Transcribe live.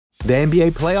The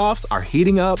NBA playoffs are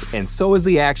heating up, and so is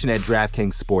the action at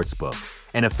DraftKings Sportsbook,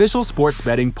 an official sports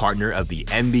betting partner of the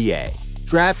NBA.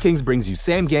 DraftKings brings you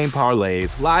same-game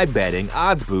parlays, live betting,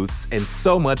 odds boosts, and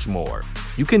so much more.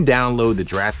 You can download the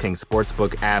DraftKings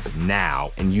Sportsbook app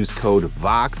now and use code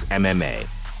VOXMMA.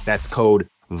 That's code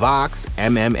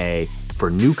VOXMMA for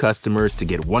new customers to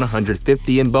get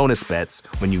 $150 in bonus bets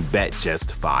when you bet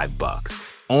just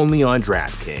 $5. Only on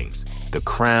DraftKings. The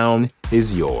crown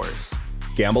is yours.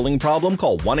 Gambling problem?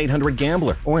 Call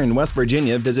 1-800-GAMBLER. Or in West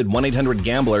Virginia, visit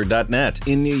 1-800-GAMBLER.net.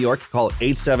 In New York, call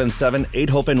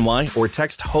 877-8-HOPE-NY or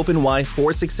text HOPE-NY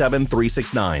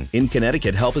 467-369. In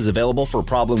Connecticut, help is available for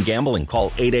problem gambling.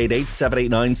 Call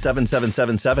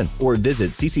 888-789-7777 or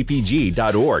visit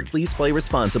ccpg.org. Please play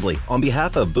responsibly. On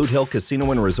behalf of Boot Hill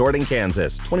Casino and Resort in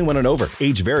Kansas, 21 and over.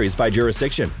 Age varies by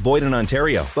jurisdiction. Void in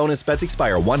Ontario. Bonus bets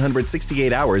expire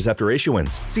 168 hours after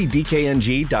issuance. See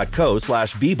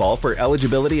dkng.co/bball for eligibility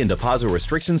and deposit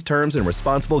restrictions, terms, and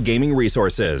responsible gaming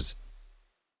resources.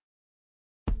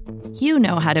 You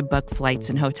know how to book flights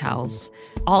and hotels.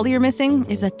 All you're missing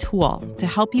is a tool to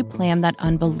help you plan that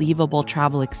unbelievable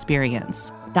travel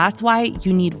experience. That's why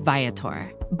you need Viator.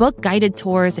 Book guided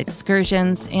tours,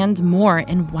 excursions, and more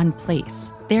in one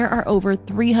place. There are over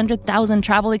 300,000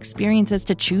 travel experiences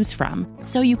to choose from,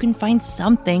 so you can find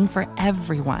something for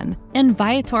everyone. And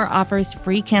Viator offers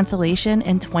free cancellation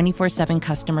and 24/7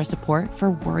 customer support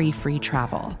for worry-free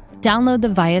travel. Download the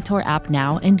Viator app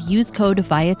now and use code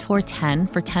Viator10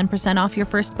 for 10% off your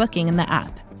first booking in the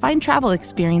app. Find travel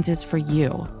experiences for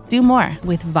you. Do more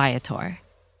with Viator.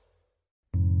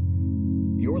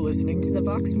 You're listening to the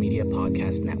Vox Media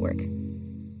Podcast Network.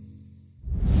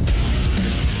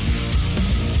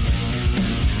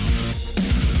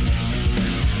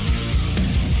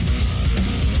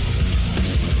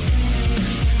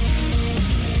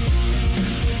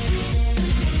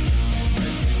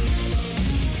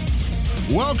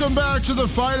 Welcome back to The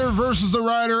Fighter versus the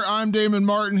Writer. I'm Damon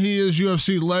Martin. He is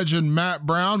UFC legend Matt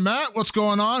Brown. Matt, what's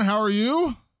going on? How are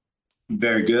you?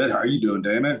 Very good. How are you doing,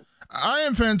 Damon? I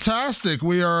am fantastic.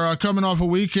 We are coming off a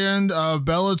weekend of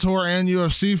Bellator and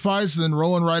UFC fights, then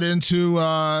rolling right into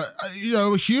a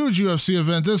huge UFC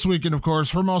event this weekend, of course.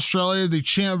 From Australia, the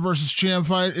champ versus champ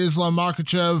fight, Islam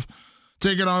Makhachev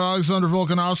taking on Alexander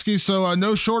Volkanovski. So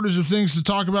no shortage of things to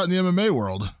talk about in the MMA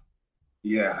world.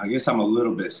 Yeah, I guess I'm a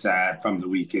little bit sad from the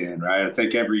weekend, right? I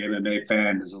think every MMA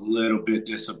fan is a little bit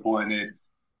disappointed.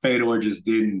 Fedor just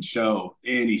didn't show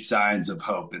any signs of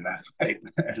hope in that fight.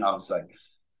 And I was like,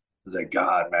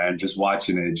 God, man, just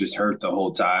watching it just hurt the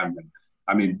whole time. And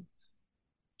I mean,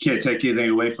 can't take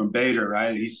anything away from Bader,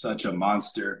 right? He's such a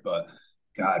monster. But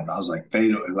God, I was like,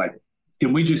 Fedor, like,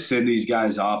 can we just send these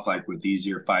guys off like with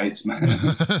easier fights, man?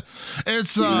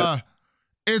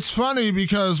 It's funny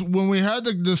because when we had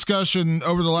the discussion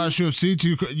over the last UFC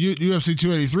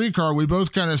 283 card, we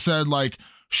both kind of said like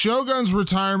Shogun's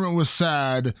retirement was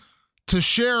sad.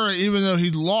 Teixeira, even though he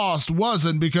lost,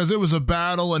 wasn't, because it was a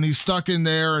battle and he stuck in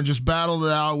there and just battled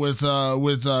it out with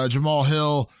Jamal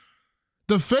Hill.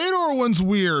 The Fedor one's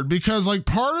weird because like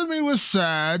part of me was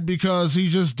sad because he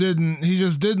just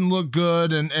didn't look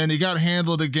good and he got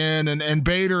handled again and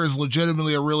Bader is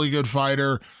legitimately a really good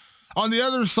fighter. On the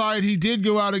other side, he did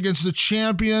go out against the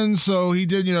champion, so he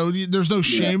did, there's no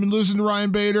shame in losing to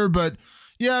Ryan Bader. But,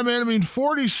 yeah, man, I mean,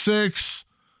 46,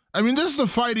 I mean, this is the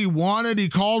fight he wanted. He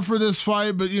called for this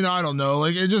fight, but, I don't know.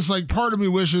 Like, it just, like, part of me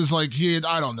wishes, like,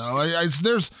 I don't know.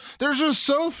 There's just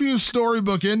so few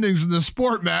storybook endings in this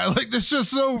sport, Matt. Like, it's just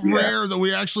so rare that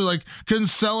we actually, like, can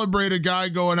celebrate a guy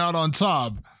going out on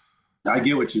top. I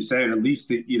get what you're saying. At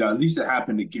least it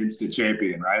happened against the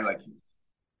champion, right? Like,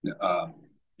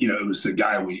 it was a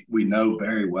guy we know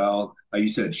very well. Like you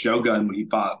said, Shogun, when he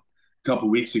fought a couple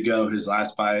weeks ago, his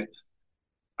last fight,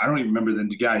 I don't even remember the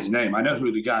guy's name. I know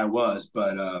who the guy was,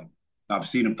 but I've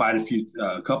seen him fight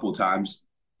a couple times.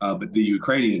 But the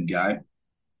Ukrainian guy,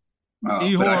 but I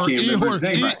can't remember his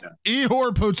name right now.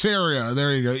 Ihor Potieria.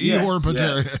 There you go. Ihor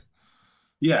Potieria.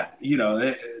 Yes.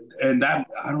 Yeah, and that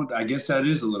I guess that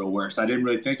is a little worse. I didn't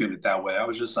really think of it that way. I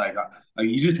was just like,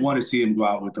 you just want to see him go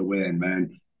out with a win,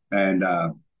 man. And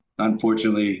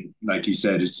unfortunately, like you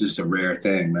said, it's just a rare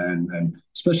thing, man. And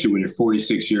especially when you're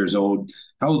 46 years old.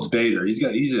 How old's Bader? He's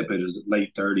up in his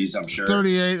late 30s, I'm sure.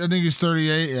 38. I think he's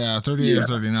 38. Yeah, 38 or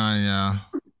 39. Yeah.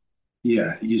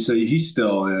 Yeah. So he's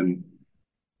still in.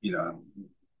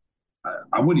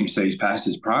 I wouldn't even say he's past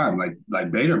his prime. Like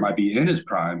Bader might be in his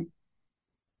prime.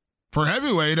 For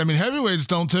heavyweight, I mean, heavyweights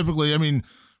don't typically. I mean,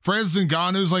 Francis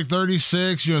Ngannou's like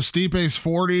 36, Stipe's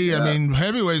 40. Yeah. I mean,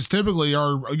 heavyweights typically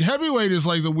are. Heavyweight is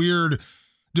like the weird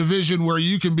division where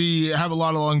you can have a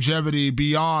lot of longevity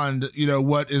beyond,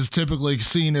 what is typically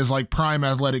seen as like prime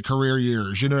athletic career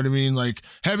years. You know what I mean? Like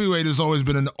heavyweight has always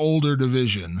been an older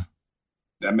division.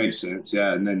 That makes sense.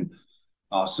 Yeah. And then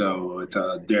also with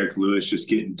Derek Lewis just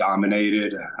getting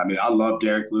dominated. I mean, I love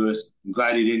Derek Lewis. I'm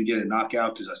glad he didn't get a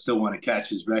knockout because I still want to catch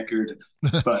his record.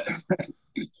 But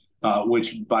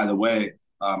which, by the way,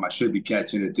 I should be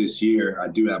catching it this year. I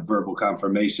do have verbal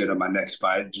confirmation of my next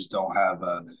fight. Just don't have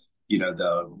the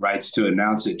rights to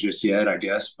announce it just yet, I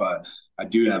guess. But I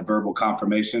do have verbal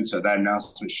confirmation, so that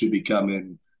announcement should be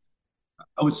coming.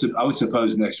 I would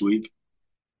suppose next week.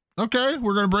 Okay,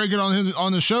 we're gonna break it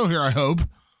on the show here, I hope.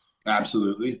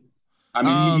 Absolutely. I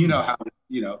mean, you know how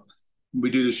we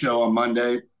do the show on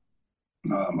Monday.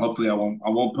 Hopefully,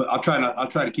 I'll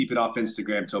try to keep it off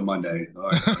Instagram till Monday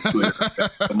or Twitter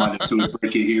till Monday, so we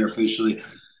break it here officially.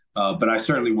 But I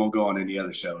certainly won't go on any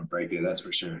other show and break it. That's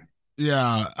for sure.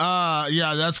 Yeah.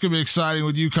 That's gonna be exciting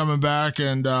with you coming back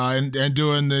and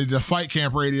doing the Fight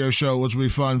Camp radio show, which will be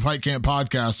fun. Fight Camp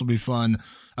podcast will be fun.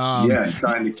 And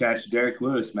trying to catch Derek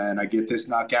Lewis, man. I get this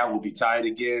knockout, we'll be tied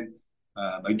again.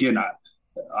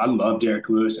 I love Derek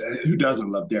Lewis. Who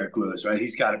doesn't love Derek Lewis, right?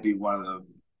 He's got to be one of the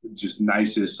just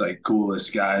nicest, like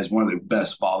coolest guys, one of the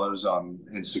best follows on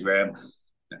Instagram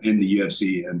in the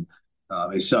UFC. And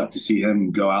it sucked to see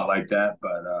him go out like that,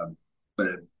 but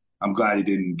I'm glad he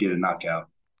didn't get a knockout.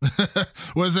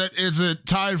 Is it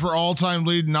tied for all-time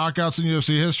lead knockouts in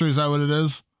UFC history? Is that what it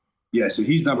is? Yeah, so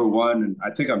he's number one, and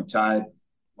I think I'm tied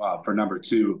for number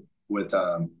two with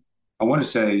I want to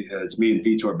say it's me and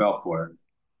Vitor Belfort.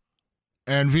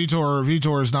 And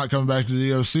Vitor is not coming back to the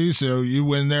UFC, so you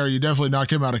win there. You definitely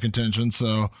knock him out of contention.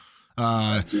 So,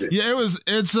 it's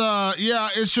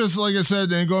just like I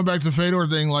said, and going back to the Fedor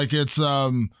thing, like it's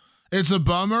a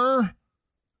bummer,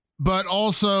 but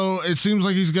also it seems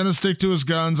like he's gonna stick to his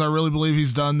guns. I really believe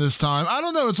he's done this time. I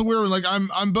don't know. It's a weird one. Like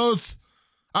I'm both.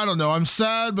 I don't know. I'm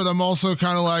sad, but I'm also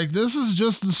kind of like, this is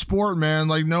just the sport, man.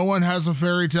 Like no one has a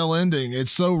fairy tale ending. It's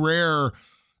so rare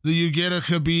that you get a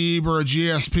Khabib or a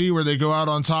GSP where they go out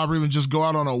on top or even just go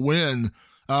out on a win.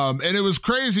 And it was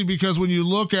crazy because when you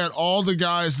look at all the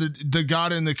guys that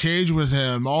got in the cage with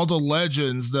him, all the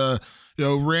legends,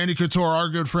 Randy Couture, our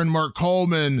good friend Mark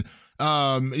Coleman,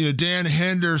 Dan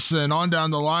Henderson, on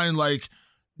down the line, like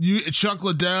Chuck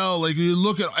Liddell, like you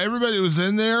look at everybody that was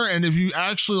in there, and if you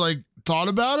actually like thought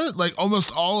about it, like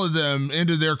almost all of them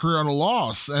ended their career on a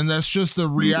loss. And that's just the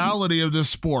reality of this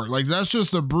sport. Like that's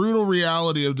just the brutal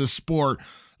reality of this sport.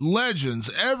 Legends,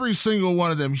 every single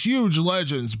one of them, huge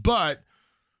legends, but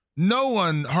no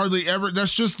one hardly ever,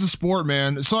 that's just the sport,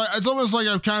 man. So it's almost like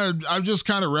I've just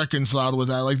kind of reconciled with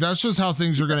that. Like that's just how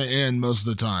things are going to end most of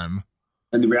the time.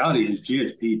 And the reality is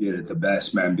GSP did it the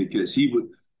best, man, because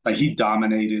he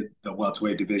dominated the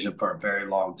welterweight division for a very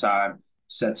long time.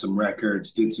 Set some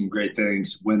records, did some great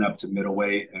things, went up to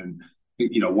middleweight and,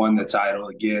 won the title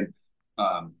again.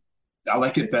 I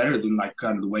like it better than like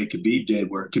kind of the way Khabib did,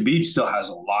 where Khabib still has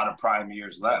a lot of prime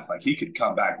years left. Like he could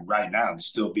come back right now and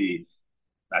still be,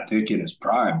 I think, in his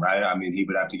prime, right? I mean, he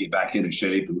would have to get back into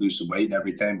shape and lose some weight and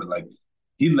everything, but like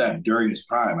he left during his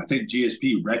prime. I think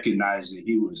GSP recognized that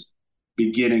he was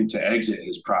beginning to exit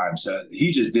his prime. So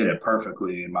he just did it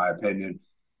perfectly, in my opinion.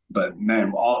 But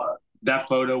man, that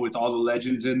photo with all the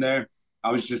legends in there.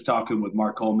 I was just talking with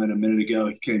Mark Coleman a minute ago.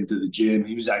 He came to the gym.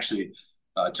 He was actually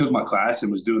took my class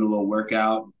and was doing a little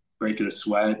workout, breaking a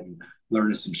sweat and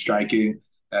learning some striking.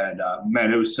 And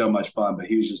man, it was so much fun. But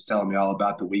he was just telling me all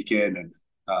about the weekend, and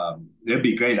it'd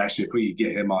be great actually if we could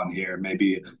get him on here.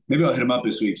 Maybe I'll hit him up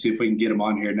this week, see if we can get him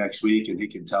on here next week, and he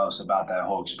can tell us about that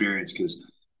whole experience.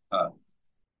 Because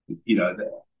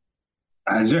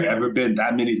has there ever been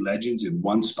that many legends in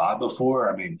one spot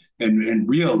before? I mean, and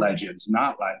real legends,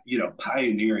 not like,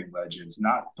 pioneering legends,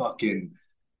 not fucking,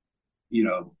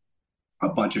 a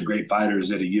bunch of great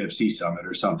fighters at a UFC summit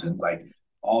or something. Like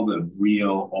all the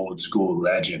real old school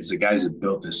legends, the guys that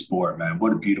built this sport, man.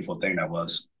 What a beautiful thing that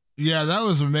was. Yeah, that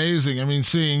was amazing. I mean,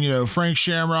 seeing, Frank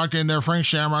Shamrock in there. Frank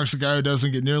Shamrock's the guy who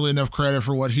doesn't get nearly enough credit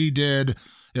for what he did.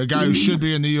 A guy who should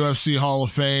be in the UFC Hall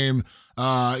of Fame.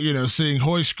 Seeing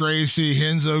Hoist Gracie,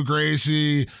 Renzo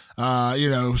Gracie,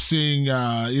 seeing,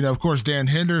 of course, Dan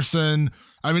Henderson.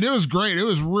 I mean, it was great. It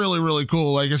was really, really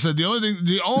cool. Like I said, the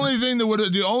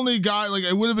only guy, like,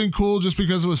 it would have been cool just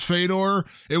because it was Fedor.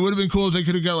 It would have been cool if they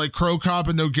could have got like Crow Cop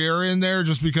and Nogueira in there,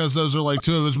 just because those are like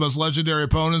two of his most legendary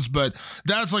opponents. But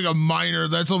that's like a minor,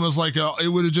 that's almost like it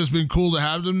would have just been cool to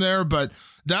have them there. But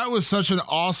that was such an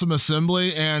awesome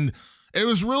assembly. And it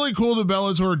was really cool that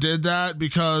Bellator did that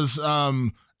because,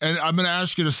 and I'm going to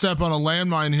ask you to step on a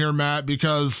landmine here, Matt,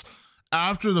 because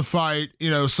after the fight,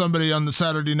 somebody on the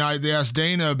Saturday night, they asked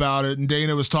Dana about it, and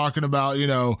Dana was talking about,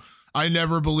 I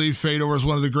never believed Fedor was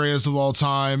one of the greatest of all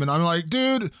time. And I'm like,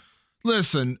 dude,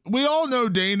 listen, we all know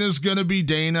Dana's going to be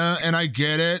Dana, and I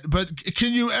get it, but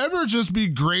can you ever just be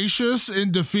gracious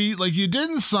in defeat? Like, you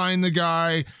didn't sign the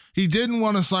guy. He didn't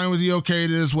want to sign with you. Okay,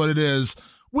 it is what it is.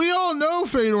 We all know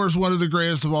Fedor's one of the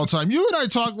greatest of all time. You and I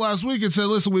talked last week and said,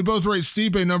 listen, we both rate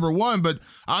Stipe number one, but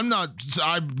I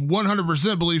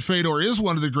 100% believe Fedor is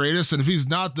one of the greatest, and if he's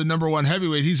not the number one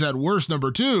heavyweight, he's at worst number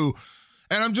two.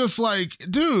 And I'm just like,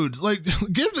 dude, like,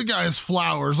 give the guy his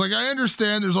flowers. Like, I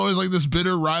understand there's always like this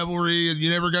bitter rivalry and you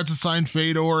never got to sign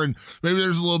Fedor, and maybe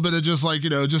there's a little bit of just like,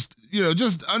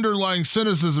 just underlying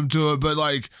cynicism to it. But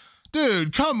like,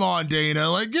 dude, come on, Dana,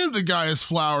 like, give the guy his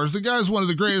flowers. The guy's one of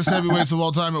the greatest heavyweights of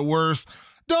all time at worst.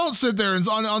 Don't sit there and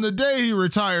on the day he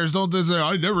retires, don't say,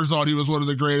 I never thought he was one of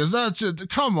the greatest. That's just,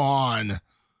 come on.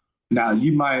 Now,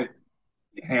 you might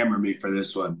hammer me for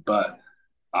this one, but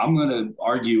I'm going to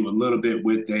argue a little bit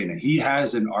with Dana. He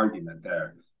has an argument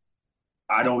there.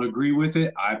 I don't agree with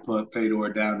it. I put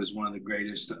Fedor down as one of the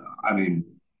greatest.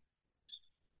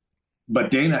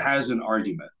 But Dana has an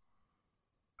argument.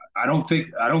 I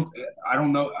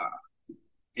don't know.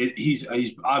 He's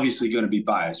obviously going to be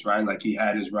biased, right? Like, he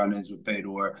had his run-ins with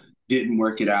Fedor, didn't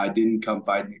work it out, didn't come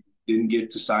fight, didn't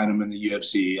get to sign him in the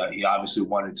UFC. He obviously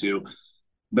wanted to.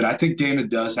 But I think Dana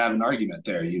does have an argument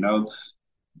there,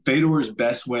 Fedor's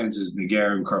best wins is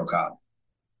Nogueira and Cro Cop,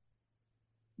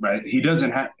 right?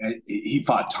 He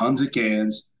fought tons of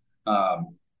cans.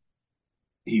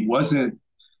 He wasn't,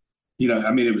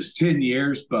 it was 10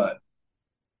 years, but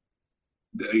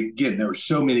again, there were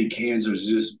so many cans. There's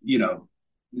just,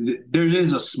 there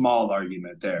is a small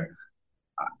argument there.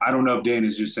 I don't know if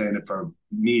Dana's just saying it for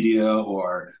media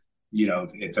or,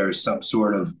 if there's some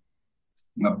sort of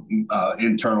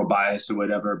internal bias or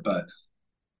whatever, but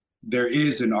there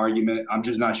is an argument. I'm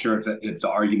just not sure if the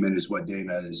argument is what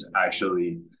Dana is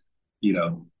actually,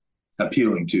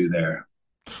 appealing to there.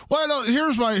 Well,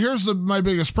 here's my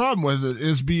biggest problem with it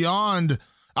is beyond.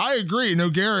 I agree.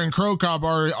 Nogueira and Cro Cop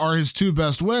are his two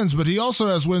best wins, but he also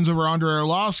has wins over Andrei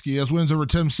Arlovsky, he has wins over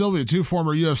Tim Sylvia, two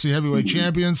former UFC heavyweight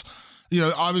champions.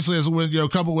 Obviously has a win, a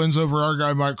couple wins over our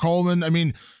guy Mike Coleman. I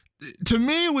mean, to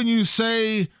me, when you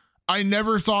say I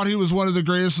never thought he was one of the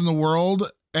greatest in the world.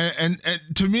 And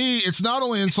to me, it's not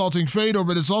only insulting Fedor,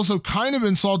 but it's also kind of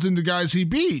insulting the guys he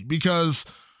beat, because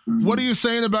what are you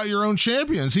saying about your own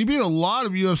champions? He beat a lot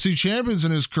of UFC champions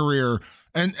in his career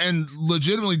and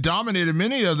legitimately dominated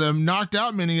many of them, knocked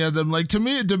out many of them. Like, to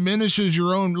me, it diminishes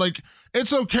your own, like,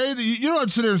 it's okay that you don't have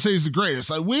to sit there and say he's the greatest.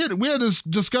 Like, we had this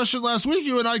discussion last week.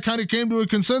 You and I kind of came to a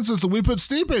consensus that we put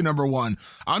Stipe number one.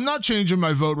 I'm not changing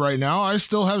my vote right now. I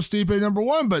still have Stipe number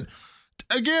one, but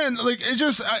again, like, it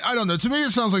just, I don't know. To me,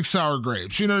 it sounds like sour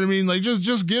grapes. You know what I mean? Like,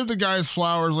 just give the guys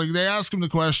flowers. Like, they ask him the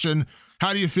question,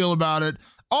 how do you feel about it?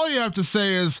 All you have to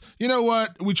say is, you know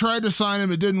what? We tried to sign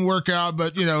him. It didn't work out,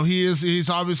 but, he's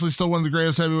obviously still one of the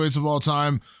greatest heavyweights of all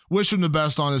time. Wish him the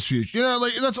best on his future.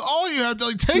 Like, that's all you have to,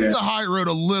 like, take the high road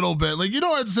a little bit. Like, you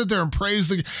don't have to sit there and praise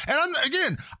the,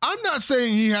 and I'm not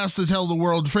saying he has to tell the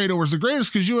world Fedor was the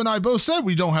greatest, because you and I both said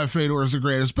we don't have Fedor as the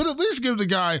greatest, but at least give the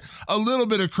guy a little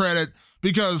bit of credit,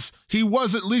 because he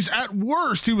was, at least at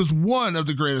worst, he was one of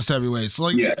the greatest heavyweights.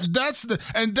 Like,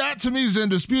 that to me is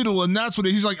indisputable. And that's what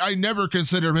he's like, I never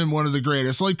consider him one of the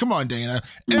greatest. Like, come on, Dana.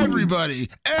 Everybody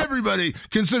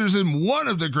considers him one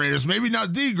of the greatest, maybe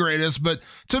not the greatest, but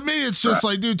to me, it's just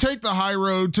like, dude, take the high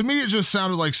road. To me, it just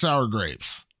sounded like sour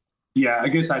grapes. Yeah, I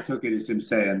guess I took it as him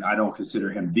saying, I don't consider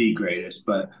him the greatest,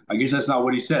 but I guess that's not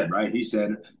what he said, right? He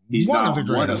said he's one of the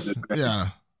greatest.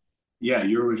 Yeah,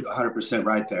 you're 100%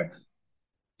 right there.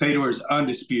 Fedor is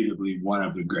undisputably one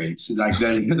of the greats. Like,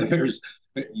 that,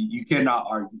 you cannot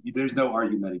argue. There's no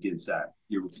argument against that.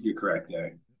 You're correct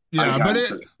there. Yeah, but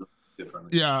it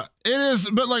is.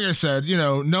 But like I said,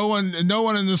 no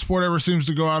one in this sport ever seems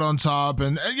to go out on top.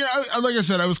 And like I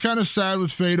said, I was kind of sad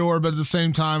with Fedor, but at the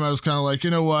same time, I was kind of like,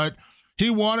 you know what? He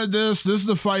wanted this. This is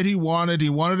the fight he wanted. He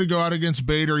wanted to go out against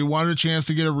Bader. He wanted a chance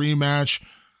to get a rematch.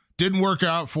 Didn't work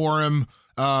out for him.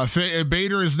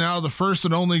 Bader is now the first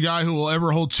and only guy who will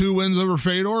ever hold 2 wins over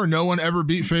Fedor. No one ever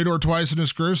beat Fedor twice in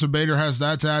his career, so Bader has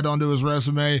that to add onto his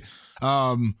resume.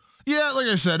 Like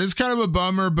I said, it's kind of a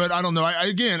bummer, but I don't know.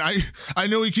 I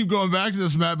know we keep going back to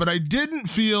this, Matt, but I didn't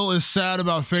feel as sad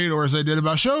about Fedor as I did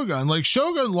about Shogun. Like,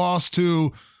 Shogun lost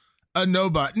to A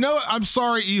nobody. No, I'm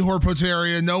sorry, Ihor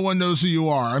Potieria. No one knows who you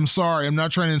are. I'm sorry. I'm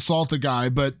not trying to insult the guy,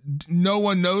 but no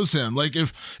one knows him. Like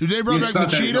if they brought back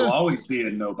Machida, he'll always be a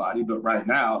nobody. But right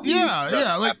now,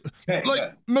 like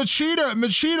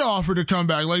Machida offered to come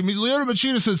back. Like Lyoto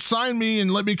Machida said, sign me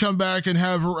and let me come back and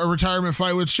have a retirement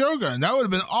fight with Shogun. That would have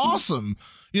been awesome.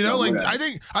 You know, I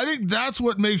think that's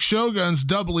what makes Shoguns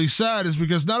doubly sad is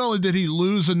because not only did he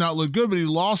lose and not look good, but he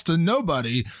lost to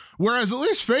nobody. Whereas at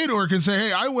least Fedor can say,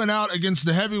 hey, I went out against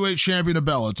the heavyweight champion of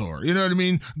Bellator. You know what I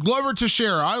mean? Glover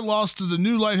Teixeira, I lost to the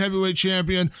new light heavyweight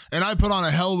champion, and I put on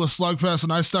a hell of a slugfest,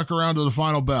 and I stuck around to the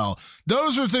final bell.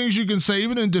 Those are things you can say.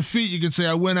 Even in defeat, you can say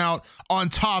I went out on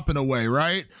top in a way,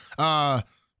 right?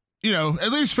 You know,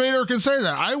 at least Fedor can say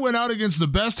that. I went out against the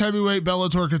best heavyweight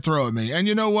Bellator could throw at me. And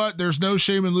you know what? There's no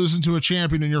shame in losing to a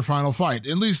champion in your final fight,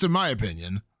 at least in my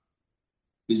opinion.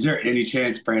 Is there any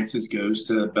chance Francis goes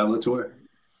to Bellator?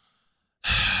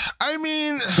 I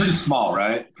mean, pretty small,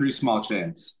 right? Pretty small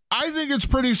chance. I think it's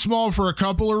pretty small for a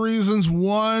couple of reasons.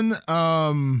 One,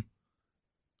 I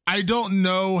don't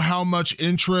know how much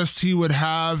interest he would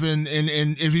have in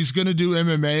if he's going to do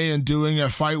MMA and doing a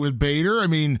fight with Bader. I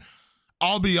mean,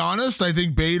 I'll be honest, I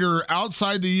think Bader,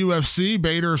 outside the UFC,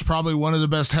 Bader is probably one of the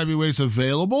best heavyweights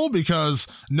available because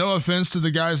no offense to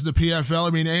the guys in the PFL. I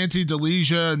mean, Ante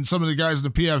Delija and some of the guys in the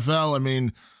PFL, I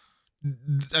mean,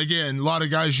 again, a lot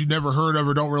of guys you never heard of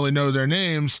or don't really know their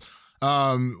names.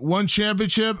 One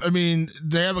championship, I mean,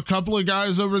 they have a couple of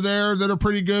guys over there that are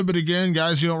pretty good, but again,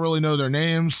 guys you don't really know their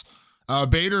names.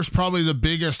 Bader's probably the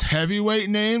biggest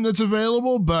heavyweight name that's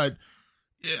available, but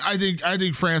I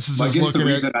think Francis is looking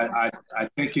at. I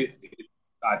think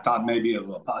I thought maybe a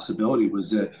possibility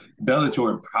was that Bellator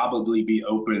would probably be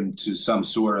open to some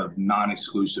sort of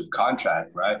non-exclusive contract,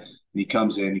 right? He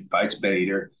comes in, he fights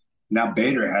Bader. Now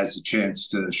Bader has a chance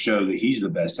to show that he's the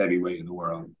best heavyweight in the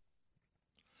world.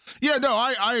 Yeah, no,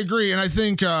 I agree, and I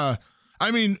think. I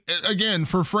mean, again,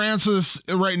 for Francis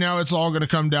right now, it's all going to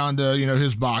come down to, you know,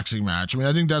 his boxing match. I mean,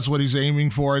 I think that's what he's aiming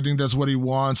for. I think that's what he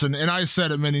wants. And I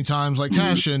said it many times, like,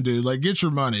 cash in, dude. Like, get your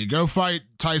money. Go fight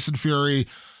Tyson Fury.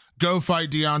 Go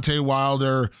fight Deontay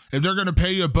Wilder. If they're going to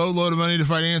pay you a boatload of money to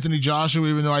fight Anthony Joshua,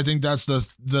 even though I think that's the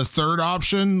third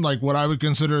option, like what I would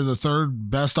consider the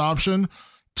third best option,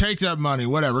 take that money,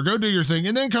 whatever. Go do your thing.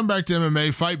 And then come back to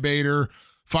MMA, fight Bader.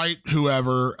 Fight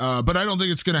whoever, but I don't think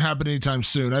it's going to happen anytime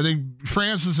soon. I think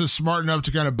Francis is smart enough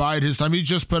to kind of bide his time. He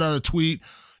just put out a tweet,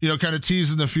 you know, kind of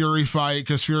teasing the Fury fight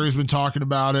because Fury's been talking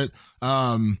about it.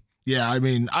 Yeah, I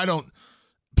mean, I don't.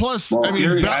 Plus, well, I mean,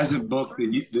 Fury hasn't booked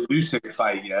the Usyk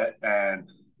fight yet, and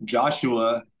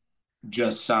Joshua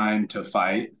just signed to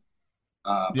fight.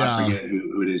 I forget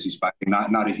who it is he's fighting.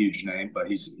 Not a huge name, but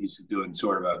he's doing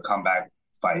sort of a comeback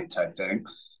fight type thing.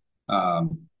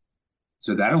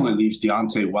 So that only leaves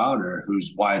Deontay Wilder,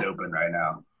 who's wide open right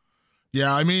now.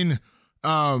 Yeah, I mean,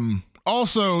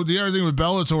 also the other thing with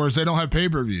Bellator is they don't have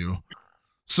pay-per-view.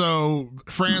 So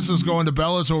Francis going to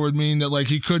Bellator would mean that like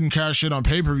he couldn't cash in on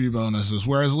pay-per-view bonuses.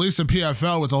 Whereas at least in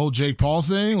PFL with the whole Jake Paul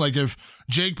thing, like if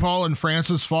Jake Paul and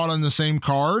Francis fought on the same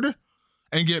card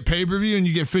and get pay-per-view and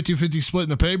you get 50-50 split in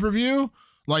the pay-per-view,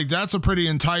 like that's a pretty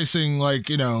enticing, like,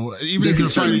 you know, even they if you're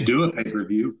fighting, do a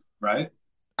pay-per-view, right?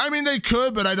 I mean, they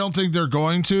could, but I don't think they're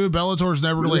going to. Bellator's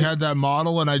never really had that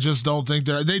model, and I just don't think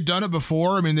they've done it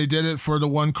before. I mean, they did it for the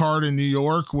one card in New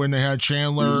York when they had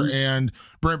Chandler and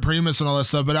Brent Primus and all that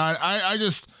stuff. But I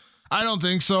don't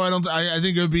think so. I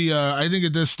think it would be. I think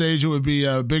at this stage it would be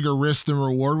a bigger risk than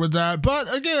reward with that.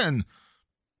 But again,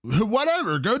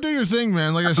 whatever, go do your thing,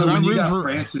 man. Like I said, I'm rooting for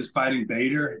Francis fighting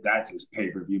Bader. That's his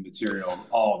pay-per-view material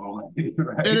all the way.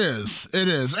 Right? It is,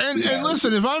 and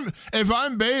listen, if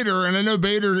I'm Bader, and I know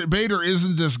Bader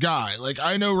isn't this guy. Like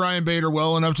I know Ryan Bader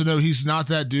well enough to know he's not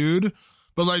that dude.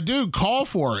 But like, dude, call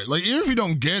for it. Like even if you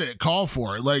don't get it, call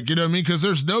for it. Like, you know what I mean? Because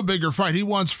there's no bigger fight. He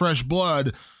wants fresh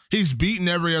blood. He's beaten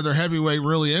every other heavyweight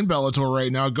really in Bellator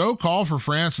right now. Go call for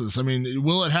Francis. I mean,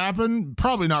 will it happen?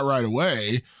 Probably not right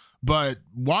away. But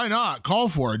why not call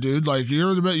for it, dude? Like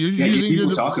you're the best. Get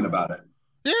people talking about it.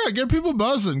 Yeah, get people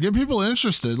buzzing, get people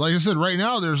interested. Like I said, right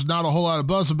now there's not a whole lot of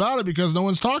buzz about it because no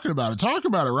one's talking about it. Talk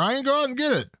about it, Ryan. Go out and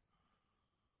get it.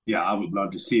 Yeah, I would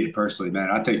love to see it personally, man.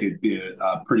 I think it'd be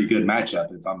a pretty good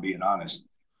matchup if I'm being honest.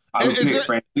 I would pick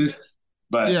Francis,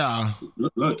 but yeah,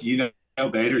 look, you know,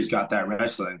 Bader's got that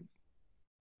wrestling.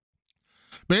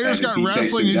 Bader's got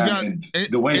wrestling. He's got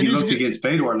the way he looked against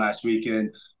Fedor last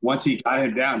weekend. Once he got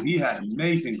him down, he had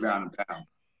amazing ground and pound.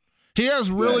 He has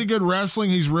really good wrestling.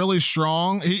 He's really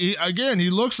strong. He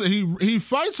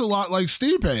fights a lot like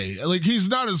Stipe. Like he's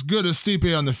not as good as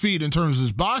Stipe on the feet in terms of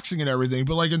his boxing and everything,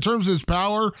 but like in terms of his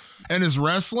power and his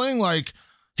wrestling, like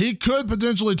he could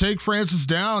potentially take Francis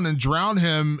down and drown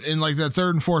him in like that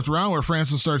third and fourth round where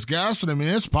Francis starts gassing him. I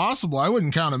mean, it's possible. I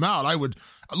wouldn't count him out. I would,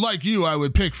 like you, I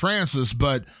would pick Francis,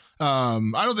 but I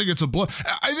don't think it's a blow.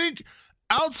 I think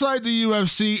outside the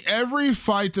UFC, every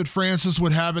fight that Francis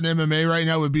would have in MMA right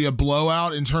now would be a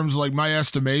blowout in terms of like my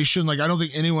estimation. Like, I don't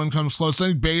think anyone comes close. I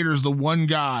think Bader's the one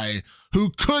guy who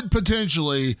could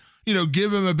potentially,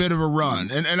 give him a bit of a run.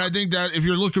 And I think that if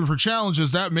you're looking for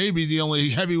challenges, that may be the only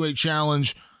heavyweight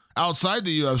challenge outside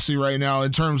the UFC right now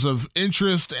in terms of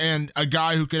interest and a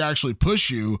guy who could actually push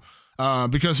you,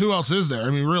 because who else is there? I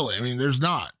mean, really, there's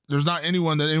not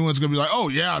anyone that anyone's going to be like, oh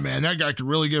yeah, man, that guy could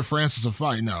really give Francis a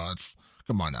fight. No,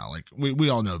 come on now. Like we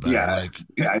all know better.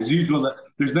 Yeah. As usual,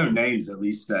 there's no names at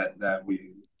least that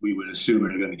we would assume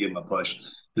are going to give him a push.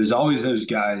 There's always those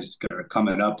guys that are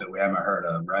coming up that we haven't heard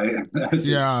of, right?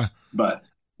 Yeah. But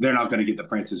they're not going to get the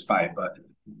Francis fight. But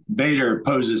Bader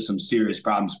poses some serious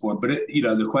problems for him. But,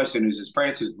 the question is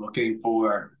Francis looking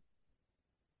for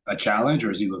a challenge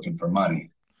or is he looking for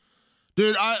money?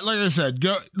 Dude, like I said,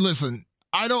 listen,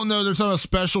 I don't know. There's some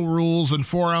special rules and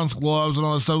 4-ounce gloves and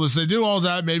all that stuff. If they do all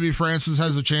that, maybe Francis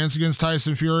has a chance against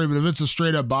Tyson Fury. But if it's a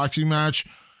straight-up boxing match,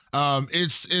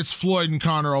 it's Floyd and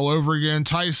Conor all over again.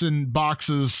 Tyson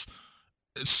boxes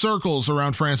circles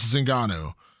around Francis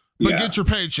Ngannou. But get your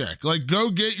paycheck. Like,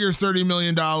 go get your $30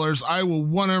 million. I will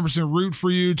 100% root for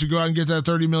you to go out and get that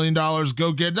 $30 million.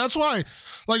 Go get. That's why,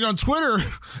 like on Twitter,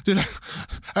 I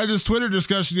had this Twitter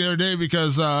discussion the other day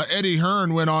because Eddie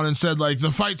Hearn went on and said, like,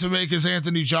 the fight to make is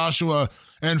Anthony Joshua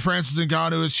and Francis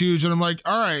Ngannou is huge. And I'm like,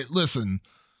 all right, listen.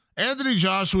 Anthony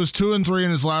Joshua is 2-3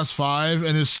 in his last 5,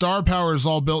 and his star power is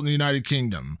all built in the United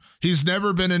Kingdom. He's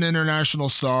never been an international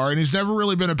star, and he's never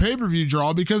really been a pay-per-view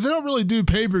draw because they don't really do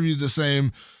pay-per-view the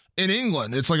same in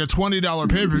England. It's like a $20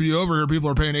 pay-per-view. Over here, people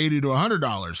are paying $80 to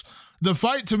 $100. The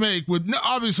fight to make would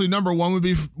obviously number one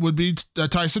would be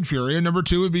Tyson Fury, and number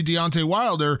 2 would be Deontay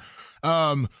Wilder.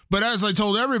 But as I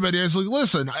told everybody, I was like,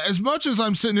 listen, as much as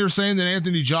I'm sitting here saying that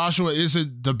Anthony Joshua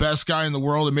isn't the best guy in the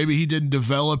world and maybe he didn't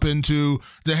develop into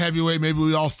the heavyweight maybe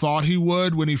we all thought he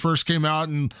would when he first came out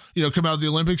and, come out of the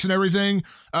Olympics and everything,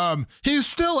 he's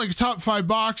still like a top 5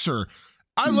 boxer.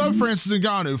 I love Francis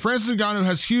Ngannou. Francis Ngannou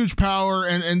has huge power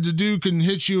and the dude can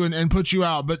hit you and put you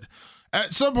out. But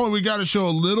at some point, we got to show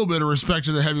a little bit of respect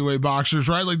to the heavyweight boxers,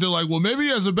 right? Like, they're like, well, maybe he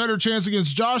has a better chance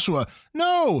against Joshua.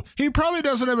 No, he probably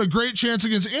doesn't have a great chance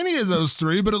against any of those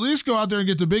 3, but at least go out there and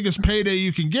get the biggest payday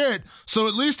you can get. So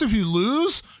at least if you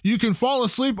lose, you can fall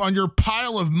asleep on your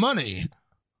pile of money.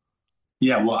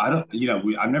 Yeah, well, I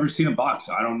don't, I've never seen him box.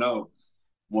 So I don't know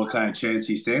what kind of chance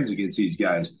he stands against these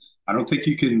guys. I don't think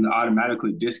you can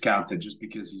automatically discount that just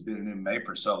because he's been in MMA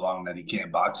for so long that he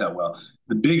can't box that well.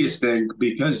 The biggest thing,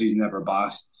 because he's never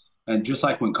boxed, and just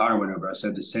like when Conor went over, I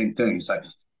said the same thing. It's like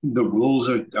the rules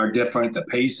are different, the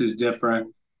pace is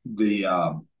different, the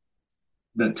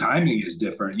timing is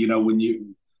different. When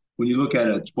you look at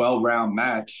a 12-round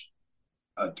match,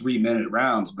 3-minute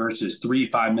rounds versus 3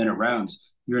 5-minute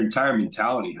rounds, your entire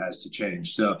mentality has to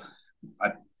change. So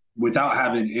without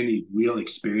having any real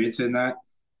experience in that,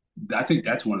 I think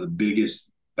that's one of the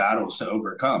biggest battles to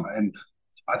overcome. And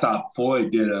I thought Floyd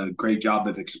did a great job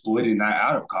of exploiting that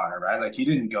out of Conor, right? Like, he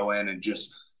didn't go in and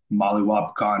just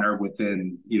mollywop Conor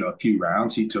within, a few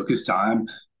rounds. He took his time,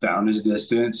 found his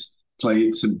distance,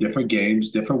 played some different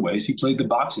games, different ways. He played the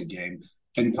boxing game,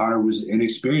 and Conor was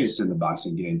inexperienced in the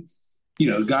boxing game.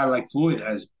 A guy like Floyd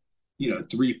has,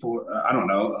 3, 4, I don't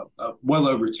know, well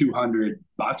over 200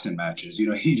 boxing matches.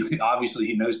 He obviously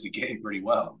he knows the game pretty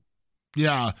well.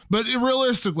 Yeah, but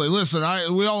realistically, listen,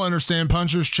 we all understand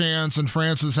puncher's chance, and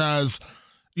Francis has,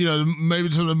 maybe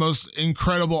some of the most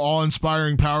incredible,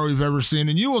 awe-inspiring power we've ever seen,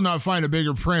 and you will not find a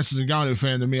bigger Francis Ngannou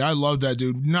fan than me. I love that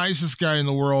dude. Nicest guy in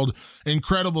the world.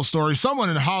 Incredible story. Someone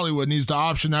in Hollywood needs to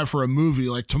option that for a movie,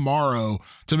 like tomorrow,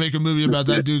 to make a movie about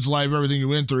that dude's life, everything he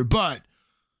went through. But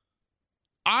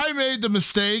I made the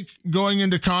mistake going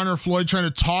into Conor Floyd,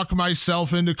 trying to talk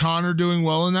myself into Conor doing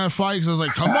well in that fight, because I was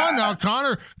like, come on now,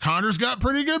 Conor's got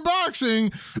pretty good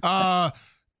boxing.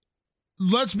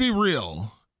 Let's be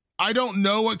real. I don't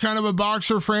know what kind of a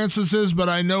boxer Francis is, but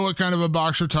I know what kind of a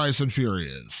boxer Tyson Fury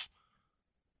is.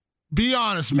 Be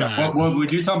honest, man. Yeah, well, when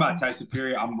you're talking about Tyson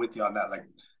Fury, I'm with you on that. Like,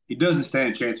 he doesn't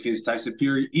stand a chance against Tyson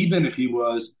Fury, even if he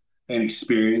was an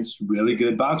experienced, really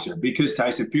good boxer, because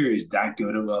Tyson Fury is that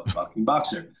good of a fucking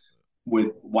boxer.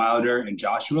 With Wilder and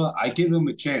Joshua, I give him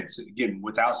a chance. Again,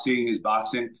 without seeing his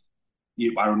boxing,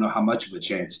 I don't know how much of a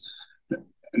chance.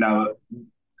 Now,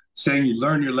 saying you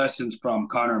learn your lessons from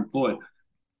Conor and Floyd,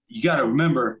 you got to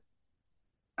remember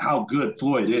how good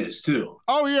Floyd is, too.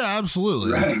 Oh, yeah,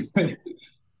 absolutely. Right?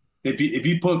 if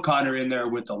you put Conor in there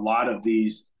with a lot of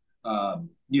these,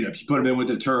 if you put him in with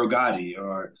a Arturo Gatti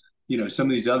or some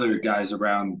of these other guys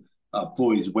around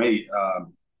Floyd's weight,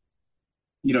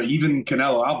 even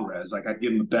Canelo Alvarez, like I'd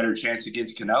give him a better chance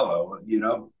against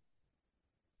Canelo,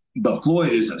 But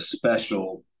Floyd is a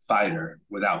special fighter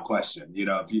without question.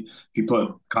 If you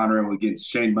put Conor in against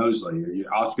Shane Mosley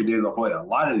or Oscar De La Hoya, a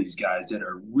lot of these guys that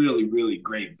are really, really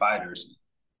great fighters,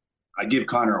 I give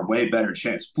Conor a way better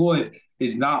chance. Floyd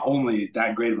is not only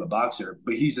that great of a boxer,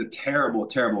 but he's a terrible,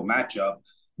 terrible matchup,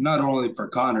 not only for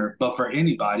Conor, but for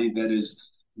anybody that has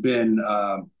been,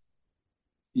 that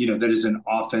is an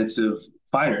offensive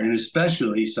fighter, and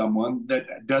especially someone that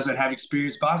doesn't have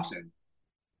experience boxing.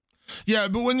 Yeah,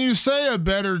 but when you say a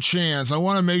better chance, I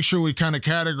want to make sure we kind of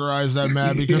categorize that,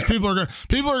 Matt, because people are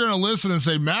going to listen and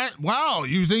say, Matt, wow,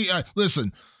 you think?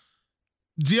 Listen,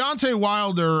 Deontay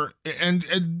Wilder and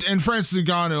Francis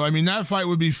Ngannou. I mean, that fight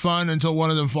would be fun until one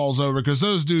of them falls over, because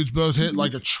those dudes both hit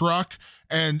like a truck,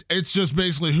 and it's just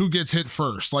basically who gets hit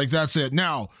first. Like, that's it.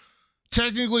 Now,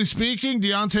 technically speaking,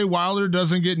 Deontay Wilder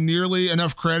doesn't get nearly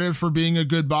enough credit for being a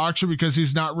good boxer because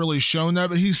he's not really shown that,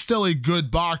 but he's still a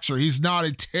good boxer. He's not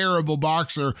a terrible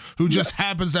boxer who just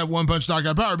happens to have one-punch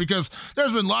knockout power, because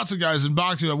there's been lots of guys in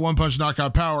boxing that have one-punch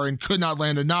knockout power and could not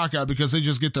land a knockout because they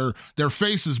just get their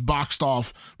faces boxed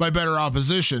off by better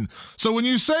opposition. So when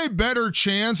you say better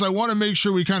chance, I want to make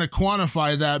sure we kind of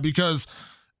quantify that, because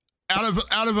out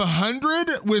of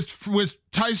 100 with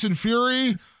Tyson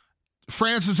Fury,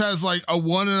 Francis has like a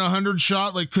 1 in 100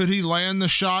 shot. Like, could he land the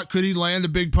shot? Could he land a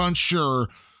big punch? Sure.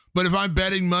 But if I'm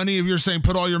betting money, if you're saying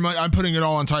put all your money, I'm putting it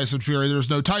all on Tyson Fury. There's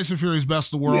no Tyson Fury's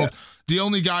best in the world. Yeah. The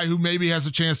only guy who maybe has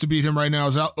a chance to beat him right now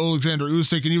is Alexander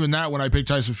Usyk, and even that when I pick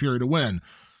Tyson Fury to win.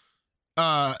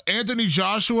 Anthony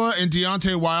Joshua and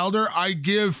Deontay Wilder, I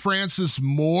give Francis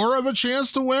more of a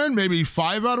chance to win, maybe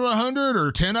 5 out of 100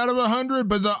 or 10 out of 100,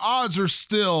 but the odds are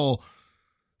still.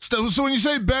 So when you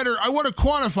say better, I want to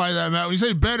quantify that, Matt. When you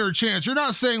say better chance, you're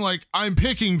not saying like I'm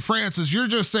picking Francis. You're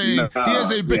just saying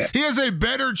he has a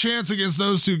better chance against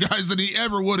those two guys than he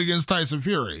ever would against Tyson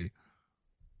Fury.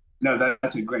 No,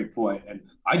 that's a great point. And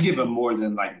I give him more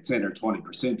than like a 10 or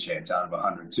 20% chance out of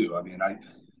 100 too. I mean,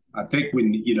 I think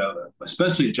when,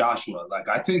 especially Joshua, like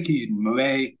I think he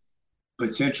may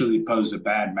potentially pose a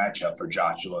bad matchup for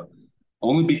Joshua,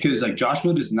 only because like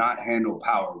Joshua does not handle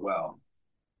power well.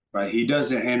 Right, he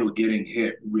doesn't handle getting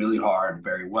hit really hard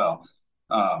very well,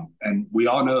 and we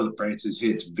all know that Francis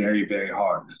hits very, very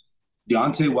hard.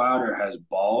 Deontay Wilder has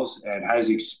balls and has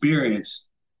experience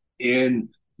in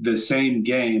the same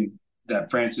game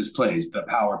that Francis plays, the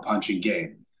power punching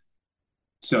game.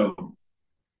 So,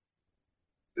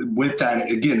 with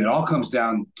that, again, it all comes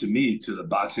down to me to the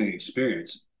boxing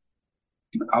experience.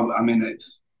 I mean.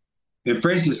 If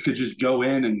Francis could just go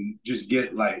in and just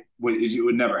get like, it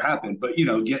would never happen, but,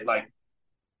 get like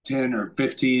 10 or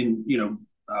 15,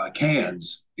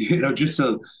 cans, just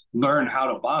to learn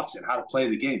how to box and how to play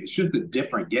the game. It's just a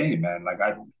different game, man. Like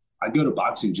I go to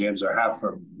boxing gyms, or have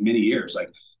for many years.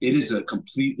 Like it is a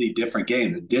completely different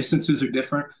game. The distances are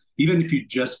different. Even if you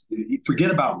just forget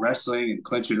about wrestling and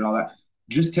clinching and all that,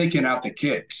 just taking out the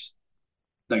kicks,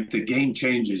 like the game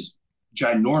changes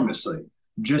ginormously,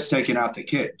 just taking out the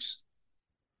kicks.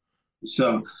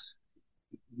 So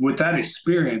with that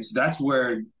experience, that's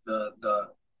where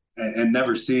and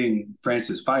never seeing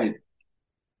Francis fight,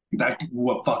 that's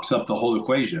what fucks up the whole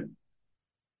equation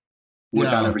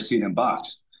without ever seeing him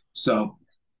box. So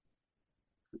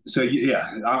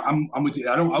yeah, I'm with you.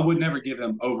 I would never give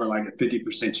him over like a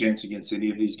 50% chance against any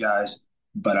of these guys,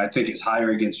 but I think it's higher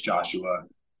against Joshua,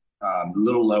 a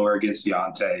little lower against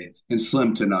Deontay, and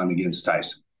slim to none against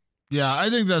Tyson. Yeah, I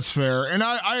think that's fair. And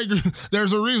I agree.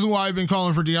 There's a reason why I've been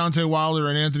calling for Deontay Wilder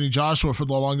and Anthony Joshua for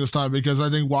the longest time, because I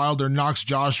think Wilder knocks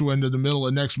Joshua into the middle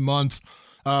of next month.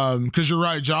 Because you're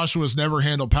right, Joshua's never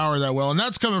handled power that well. And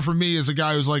that's coming from me as a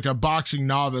guy who's like a boxing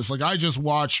novice. Like I just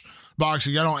watch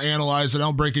boxing. I don't analyze it. I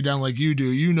don't break it down like you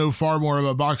do. You know far more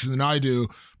about boxing than I do.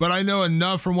 But I know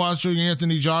enough from watching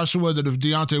Anthony Joshua that if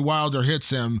Deontay Wilder hits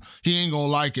him, he ain't gonna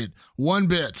like it one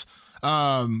bit.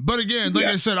 But again, like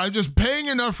I said, I'm just paying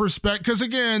enough respect because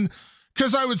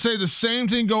I would say the same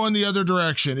thing going the other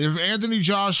direction. If Anthony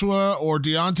Joshua or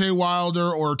Deontay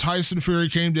Wilder or Tyson Fury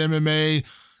came to MMA,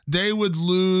 they would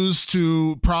lose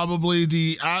to probably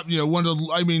one of the,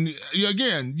 I mean,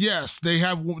 again, yes, they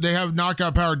have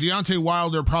knockout power. Deontay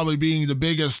Wilder probably being the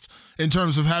biggest in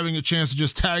terms of having a chance to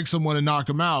just tag someone and knock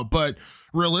them out. But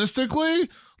realistically,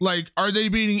 Like, are they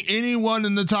beating anyone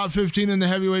in the top 15 in the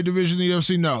heavyweight division in the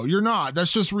UFC? No, you're not.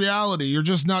 That's just reality. You're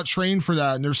just not trained for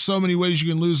that. And there's so many ways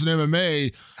you can lose in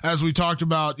MMA, as we talked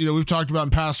about, we've talked about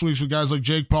in past weeks with guys like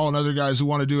Jake Paul and other guys who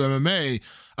want to do MMA.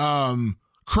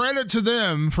 Credit to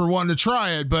them for wanting to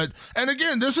try it. And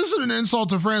again, this isn't an insult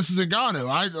to Francis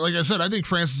Ngannou. Like I said, I think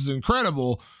Francis is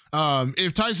incredible.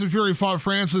 If Tyson Fury fought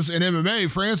Francis in MMA,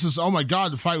 Francis, oh my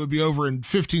God, the fight would be over in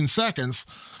 15 seconds.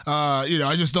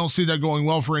 I just don't see that going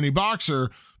well for any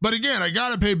boxer. But again, I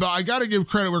gotta give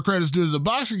credit where credit's due to the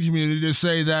boxing community to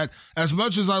say that as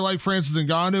much as I like Francis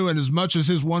Ngannou and as much as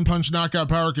his one-punch knockout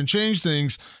power can change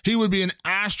things, he would be an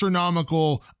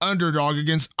astronomical underdog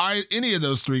against any of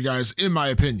those three guys, in my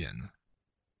opinion.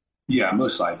 Yeah,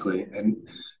 most likely. And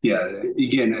yeah,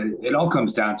 again, it all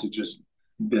comes down to just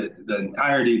the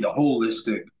entirety, the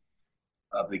holistic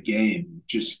of the game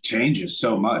just changes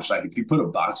so much. Like if you put a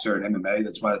boxer in MMA,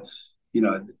 that's why,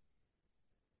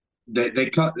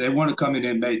 they want to come in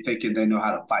MMA thinking they know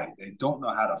how to fight. They don't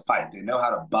know how to fight. They know how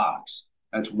to box.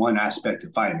 That's one aspect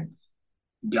of fighting.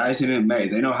 Guys in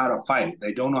MMA, they know how to fight.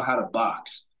 They don't know how to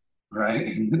box,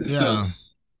 right? Yeah.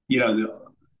 So,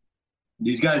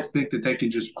 these guys think that they can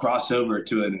just cross over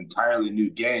to an entirely new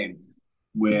game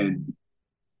when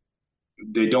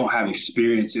they don't have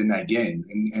experience in that game.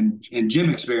 And gym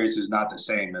experience is not the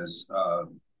same as,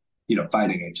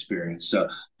 fighting experience. So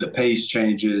the pace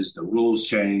changes, the rules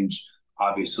change,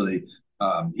 obviously.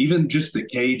 Even just the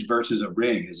cage versus a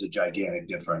ring is a gigantic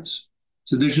difference.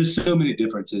 So there's just so many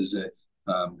differences that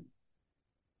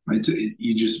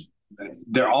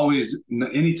they're always,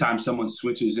 anytime someone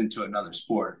switches into another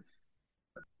sport,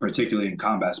 particularly in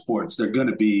combat sports, they're going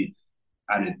to be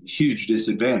at a huge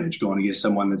disadvantage going against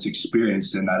someone that's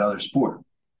experienced in that other sport.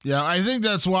 Yeah, I think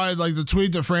that's why, like the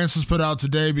tweet that Francis put out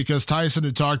today, because Tyson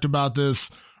had talked about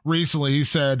this recently. He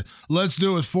said, let's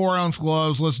do it with 4-ounce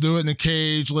gloves. Let's do it in a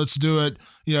cage. Let's do it,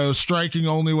 striking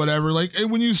only, whatever. Like,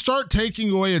 and when you start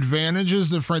taking away advantages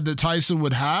that Tyson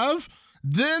would have,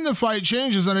 then the fight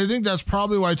changes. And I think that's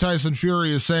probably why Tyson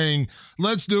Fury is saying,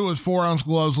 let's do it with 4-ounce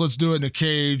gloves. Let's do it in a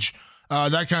cage.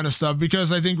 That kind of stuff,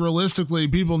 because I think realistically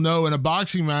people know in a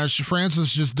boxing match,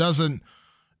 Francis just doesn't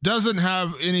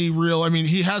have any real,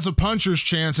 he has a puncher's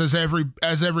chance as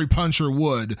every puncher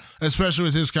would, especially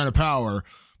with his kind of power.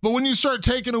 But when you start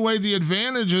taking away the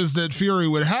advantages that Fury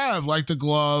would have, like the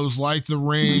gloves, like the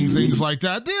ring, things like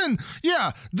that, then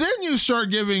you start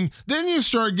giving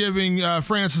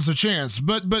Francis a chance.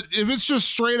 But if it's just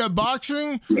straight up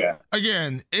boxing,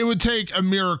 again, it would take a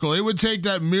miracle. It would take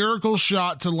that miracle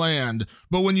shot to land.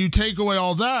 But when you take away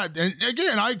all that, and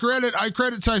again, I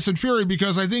credit Tyson Fury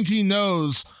because I think he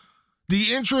knows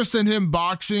the interest in him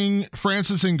boxing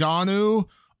Francis Ngannou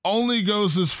only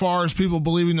goes as far as people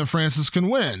believing that Francis can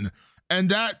win. And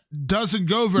that doesn't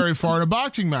go very far in a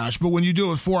boxing match. But when you do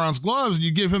it with 4-ounce gloves and you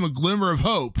give him a glimmer of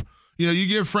hope, you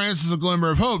give Francis a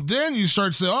glimmer of hope, then you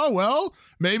start to say, oh, well,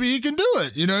 maybe he can do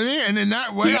it. You know what I mean? And in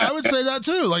that way, I would say that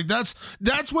too. Like that's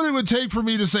what it would take for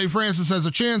me to say Francis has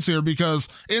a chance here, because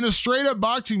in a straight up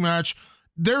boxing match,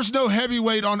 there's no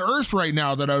heavyweight on earth right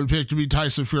now that I would pick to be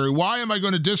Tyson Fury. Why am I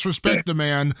going to disrespect the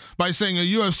man by saying a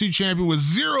UFC champion with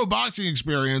zero boxing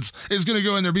experience is going to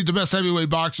go in there and beat the best heavyweight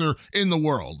boxer in the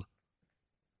world?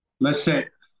 Let's say,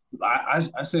 I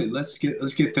say, let's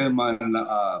get them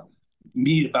on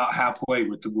meet about halfway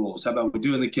with the rules. How about we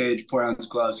do in the cage, 4-ounce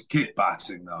gloves,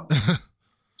 kickboxing though,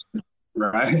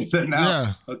 right? So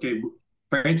now, okay,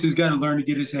 Francis got to learn to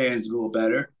get his hands a little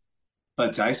better.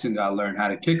 But Tyson got to learn how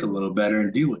to kick a little better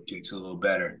and deal with kicks a little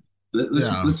better.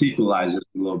 Let's equalize this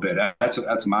a little bit.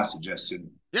 That's my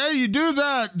suggestion. Yeah, you do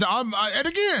that. And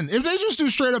again, if they just do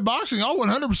straight up boxing, I'll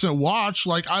 100% watch.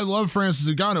 Like, I love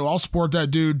Francis Ngannou. I'll support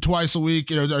that dude twice a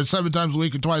week, 7 times a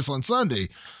week and twice on Sunday.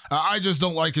 I just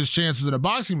don't like his chances in a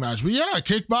boxing match. But yeah,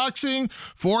 kickboxing,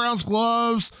 4-ounce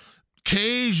gloves,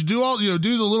 cage, do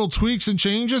the little tweaks and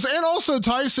changes. And also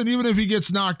Tyson, even if he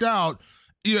gets knocked out,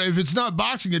 if it's not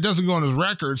boxing, it doesn't go on his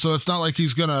record. So it's not like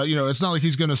he's gonna,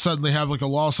 suddenly have like a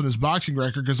loss in his boxing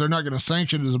record, because they're not gonna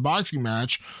sanction it as a boxing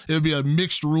match. It would be a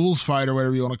mixed rules fight or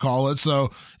whatever you want to call it. So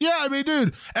yeah,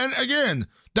 dude. And again,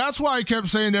 that's why I kept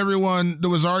saying to everyone that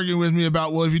was arguing with me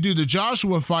about, well, if you do the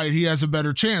Joshua fight, he has a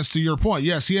better chance. To your point,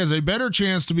 yes, he has a better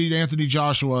chance to beat Anthony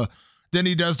Joshua than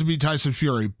he does to beat Tyson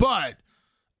Fury. But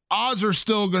odds are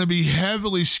still going to be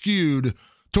heavily skewed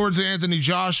towards Anthony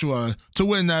Joshua to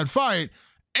win that fight.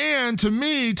 And to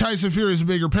me, Tyson Fury is a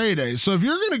bigger payday. So if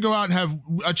you're going to go out and have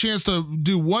a chance to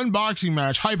do one boxing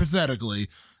match, hypothetically,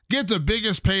 get the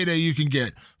biggest payday you can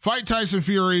get. Fight Tyson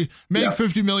Fury, make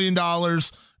 $50 million,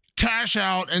 cash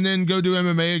out and then go do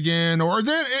MMA again. Or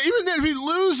then, even then, if he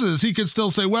loses, he could still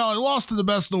say, well, I lost to the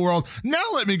best in the world. Now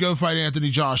let me go fight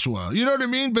Anthony Joshua. You know what I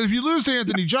mean? But if you lose to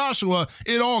Anthony Joshua,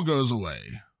 it all goes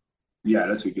away. Yeah,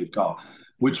 that's a good call.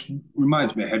 Which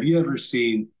reminds me, have you ever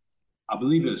seen, I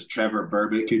believe it was Trevor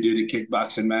Berbick who did a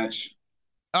kickboxing match?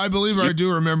 I believe I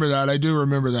do remember that.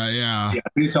 Yeah. Yeah,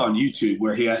 it's on YouTube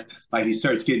where he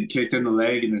starts getting kicked in the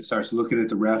leg and then starts looking at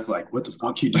the ref like, what the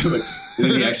fuck you doing?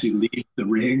 And then he actually leaves the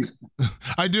ring.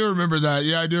 I do remember that.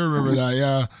 Yeah, I do remember that.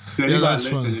 Yeah. Yeah, that's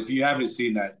fun. If you haven't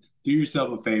seen that, do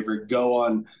yourself a favor. Go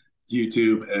on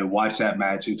YouTube and watch that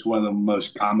match. It's one of the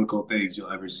most comical things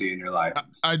you'll ever see in your life.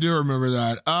 I do remember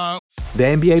that. The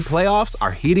NBA playoffs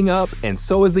are heating up, and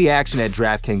so is the action at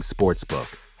DraftKings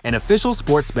Sportsbook, an official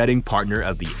sports betting partner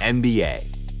of the NBA.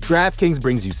 DraftKings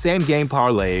brings you same-game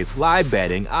parlays, live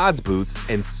betting, odds boosts,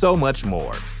 and so much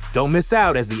more. Don't miss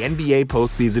out as the NBA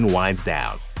postseason winds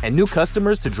down. And new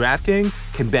customers to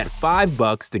DraftKings can bet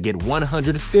 $5 to get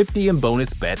 $150 in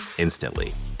bonus bets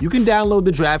instantly. You can download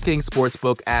the DraftKings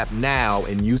Sportsbook app now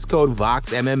and use code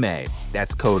VOXMMA.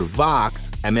 That's code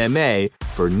VOXMMA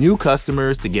for new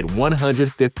customers to get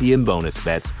 $150 in bonus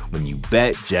bets when you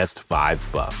bet just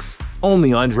 $5.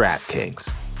 Only on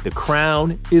DraftKings. The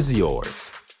crown is yours.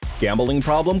 Gambling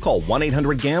problem? Call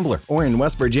 1-800-GAMBLER. Or in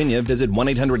West Virginia, visit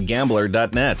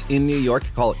 1-800-GAMBLER.net. In New York,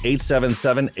 call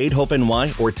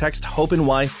 877-8-HOPE-NY or text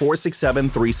HOPE-NY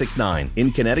 467-369. In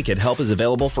Connecticut, help is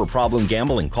available for problem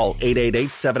gambling. Call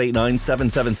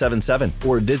 888-789-7777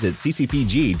 or visit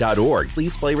ccpg.org.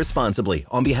 Please play responsibly.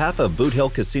 On behalf of Boot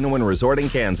Hill Casino and Resort in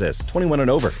Kansas, 21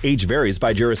 and over. Age varies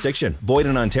by jurisdiction. Void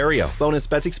in Ontario. Bonus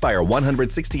bets expire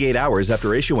 168 hours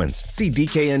after issuance. See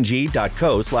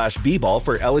dkng.co/bball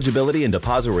for eligibility and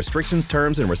deposit restrictions,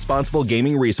 terms, and responsible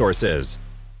gaming resources.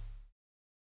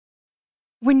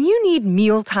 When you need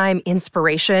mealtime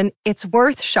inspiration, it's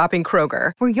worth shopping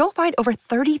Kroger, where you'll find over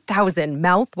 30,000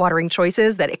 mouth-watering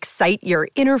choices that excite your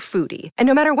inner foodie. And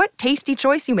no matter what tasty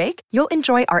choice you make, you'll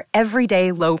enjoy our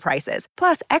everyday low prices,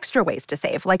 plus extra ways to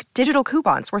save, like digital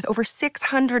coupons worth over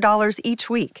 $600 each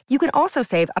week. You can also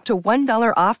save up to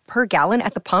 $1 off per gallon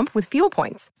at the pump with fuel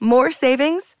points. More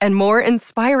savings and more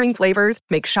inspiring flavors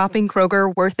make shopping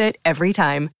Kroger worth it every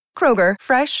time. Kroger,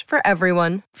 fresh for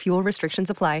everyone. Fuel restrictions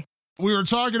apply. We were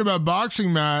talking about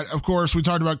boxing, Matt. Of course, we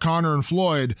talked about Conor and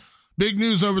Floyd. Big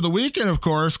news over the weekend, of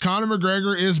course. Conor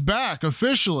McGregor is back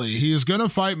officially. He is going to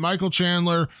fight Michael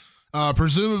Chandler,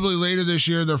 presumably later this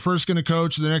year. They're first going to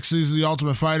coach the next season of The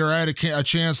Ultimate Fighter. I had a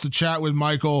chance to chat with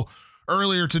Michael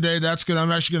earlier today.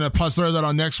 I'm actually going to throw that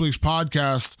on next week's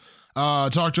podcast.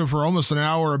 Talked to him for almost an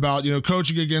hour about,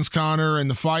 coaching against Conor and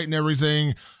the fight and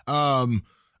everything.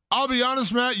 I'll be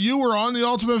honest, Matt, you were on The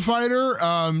Ultimate Fighter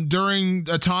during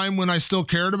a time when I still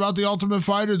cared about The Ultimate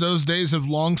Fighter. Those days have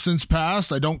long since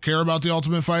passed. I don't care about The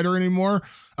Ultimate Fighter anymore.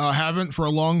 Haven't for a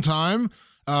long time.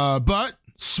 But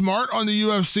smart on the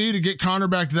UFC to get Conor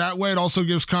back that way. It also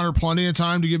gives Conor plenty of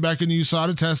time to get back in the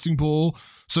USADA testing pool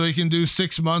so he can do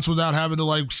 6 months without having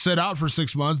to sit out for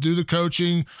 6 months, do the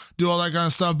coaching, do all that kind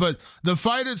of stuff. But the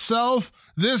fight itself,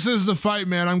 this is the fight,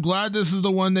 man. I'm glad this is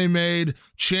the one they made.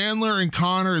 Chandler and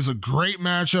Conor is a great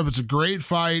matchup. It's a great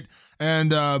fight.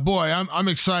 And boy, I'm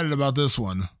excited about this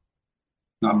one.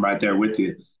 I'm right there with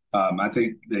you. I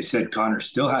think they said Conor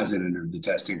still hasn't entered the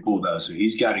testing pool, though. So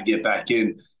he's got to get back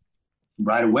in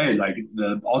right away. Like,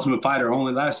 the Ultimate Fighter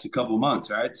only lasts a couple of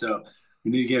months, right? So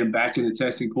we need to get him back in the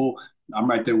testing pool. I'm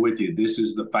right there with you. This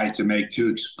is the fight to make. Two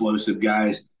explosive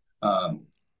guys,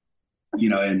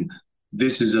 and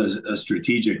this is a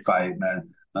strategic fight, man.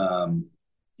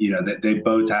 They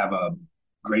both have a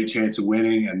great chance of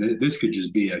winning, and this could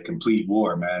just be a complete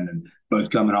war, man. And both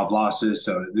coming off losses,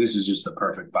 so this is just the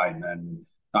perfect fight, man.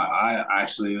 I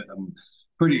actually am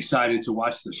pretty excited to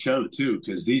watch the show too,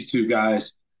 because these two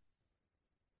guys,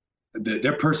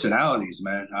 their personalities,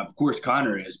 man. Of course,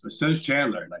 Conor is, but so's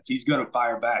Chandler. Like, he's going to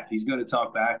fire back. He's going to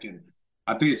talk back, and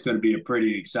I think it's going to be a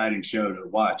pretty exciting show to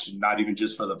watch, and not even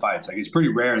just for the fights. Like, it's pretty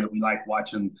rare that we like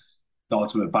watching The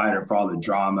Ultimate Fighter for all the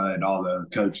drama and all the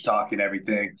coach talk and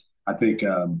everything. I think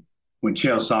when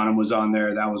Chael Sonnen was on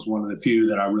there, that was one of the few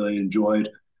that I really enjoyed.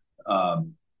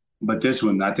 But this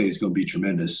one, I think it's going to be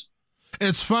tremendous.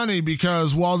 It's funny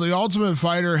because while The Ultimate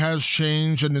Fighter has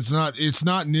changed and it's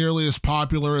not nearly as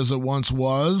popular as it once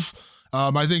was,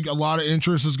 I think a lot of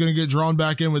interest is going to get drawn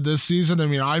back in with this season. I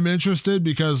mean, I'm interested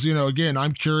because, again,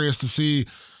 I'm curious to see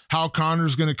how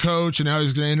Conor's going to coach and how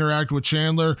he's going to interact with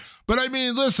Chandler. But I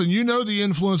mean, listen, the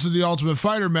influence of The Ultimate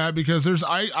Fighter, Matt, because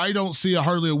I don't see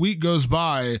hardly a week goes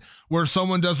by where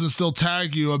someone doesn't still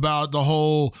tag you about the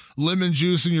whole lemon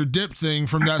juice in your dip thing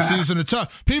from that season of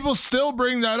Tough. People still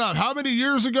bring that up. How many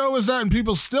years ago was that? And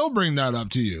people still bring that up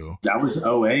to you. That was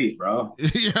 2008, bro.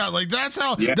 Yeah, like that's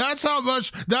how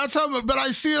much, but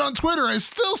I see it on Twitter. I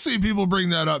still see people bring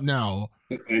that up now.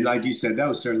 And like you said, that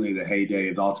was certainly the heyday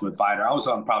of The Ultimate Fighter. I was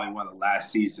on probably one of the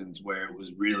last seasons where it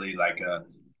was really like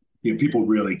people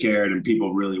really cared and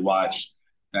people really watched.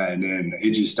 And then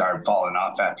it just started falling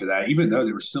off after that, even though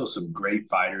there were still some great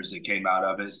fighters that came out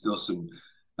of it, still some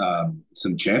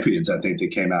champions, I think,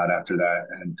 that came out after that.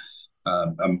 And,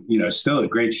 still a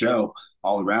great show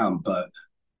all around. But,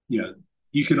 you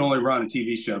can only run a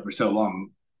TV show for so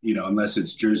long, unless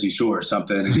it's Jersey Shore or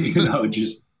something,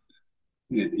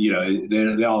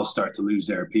 they all start to lose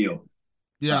their appeal.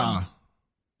 Yeah.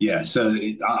 Yeah. So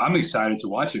I'm excited to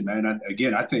watch it, man. I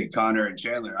think Conor and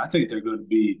Chandler, I think they're going to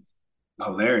be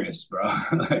hilarious, bro. I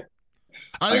think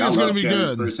it's going to be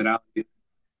good. Personality.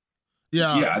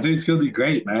 Yeah, I think it's going to be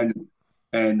great, man.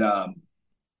 And I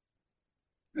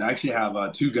actually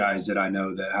have two guys that I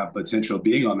know that have potential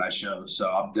being on that show, so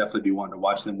I'll definitely be wanting to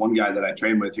watch them. One guy that I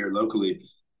train with here locally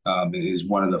is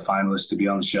one of the finalists to be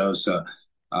on the show. So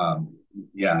and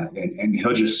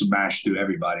he'll just smash through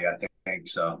everybody, I think.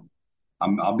 So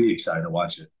I'll be excited to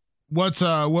watch it. What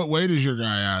weight is your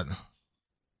guy at?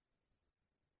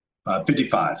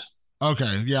 55.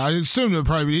 Okay, yeah, I assume it'll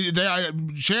probably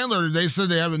be. Chandler, they said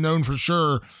they haven't known for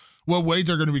sure what weight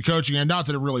they're going to be coaching, and not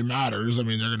that it really matters. I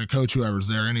mean, they're going to coach whoever's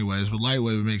there anyways, but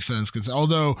lightweight would make sense, because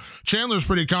although Chandler's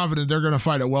pretty confident they're going to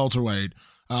fight at welterweight,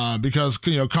 because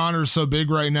Conor's so big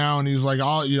right now, and he's like,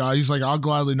 I'll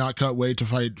gladly not cut weight to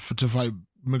fight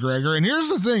McGregor. And here's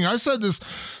the thing, I said this.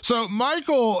 So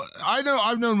Michael,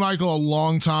 I've known Michael a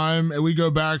long time, and we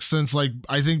go back since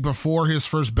I think before his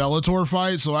first Bellator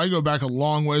fight. So I go back a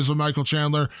long ways with Michael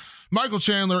Chandler. Michael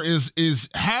Chandler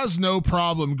has no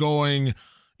problem going,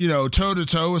 toe to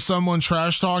toe with someone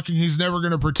trash talking. He's never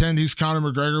going to pretend he's Conor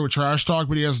McGregor with trash talk,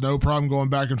 but he has no problem going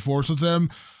back and forth with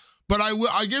him. But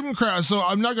I give him credit, so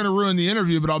I'm not going to ruin the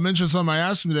interview, but I'll mention something I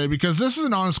asked him today, because this is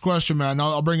an honest question, Matt, and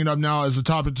I'll bring it up now as a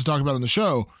topic to talk about on the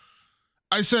show.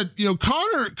 I said,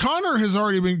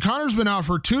 Conor's been out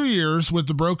for 2 years with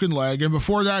the broken leg, and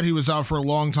before that he was out for a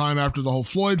long time after the whole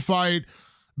Floyd fight,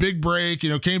 big break,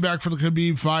 came back for the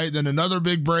Khabib fight, then another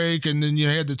big break, and then you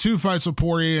had the 2 fights with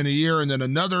Poirier in a year, and then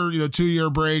another 2-year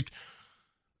break.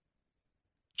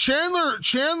 Chandler,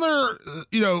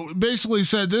 basically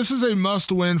said this is a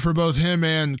must win for both him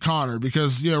and Conor,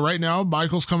 because, right now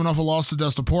Michael's coming off a loss to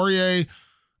Dustin Poirier.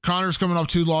 Conor's coming off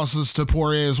 2 losses to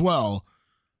Poirier as well.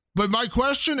 But my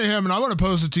question to him, and I want to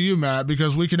pose it to you, Matt,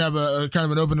 because we can have a kind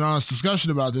of an open and honest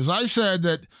discussion about this. I said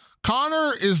that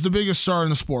Conor is the biggest star in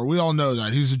the sport. We all know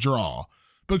that. He's a draw.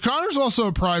 But Conor's also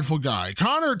a prideful guy.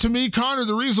 Conor,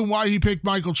 the reason why he picked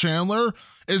Michael Chandler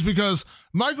is because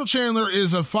Michael Chandler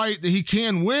is a fight that he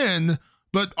can win,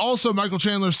 but also Michael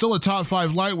Chandler is still a top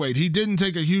 5 lightweight. He didn't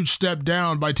take a huge step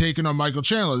down by taking on Michael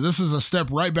Chandler. This is a step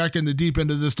right back in the deep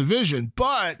end of this division.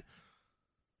 But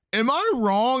am I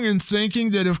wrong in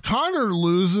thinking that if Conor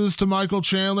loses to Michael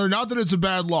Chandler, not that it's a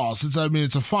bad loss,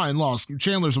 it's a fine loss.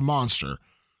 Chandler's a monster.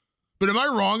 But am I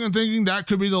wrong in thinking that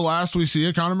could be the last we see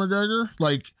of Conor McGregor?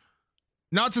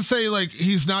 Not to say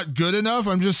he's not good enough.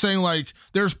 I'm just saying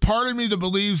there's part of me that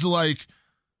believes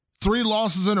 3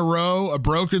 losses in a row, a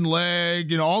broken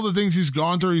leg, all the things he's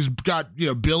gone through. He's got,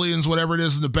 billions, whatever it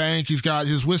is, in the bank. He's got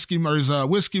his whiskey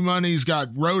money. He's got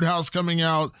Roadhouse coming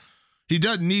out. He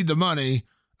doesn't need the money.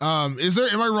 Am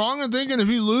I wrong in thinking if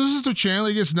he loses to Chandler,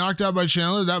 he gets knocked out by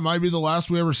Chandler, that might be the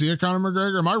last we ever see of Conor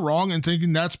McGregor? Am I wrong in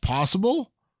thinking that's possible?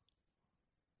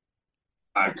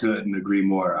 I couldn't agree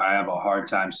more. I have a hard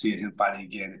time seeing him fighting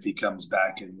again if he comes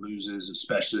back and loses,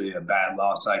 especially a bad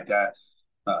loss like that.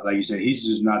 Like you said, he's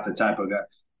just not the type of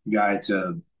guy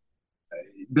to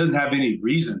doesn't have any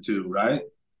reason to, right?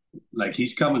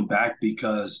 He's coming back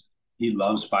because he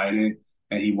loves fighting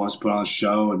and he wants to put on a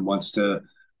show and wants to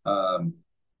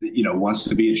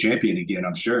be a champion again,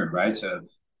 I'm sure, right? So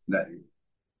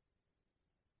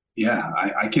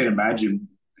I can't imagine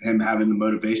him having the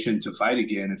motivation to fight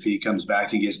again if he comes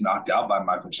back and gets knocked out by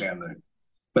Michael Chandler.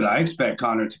 But I expect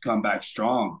Conor to come back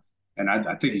strong, and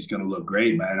I think he's going to look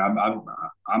great, man.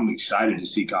 I'm excited to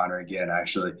see Conor again,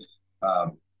 actually.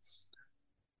 I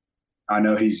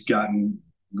know he's gotten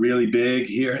really big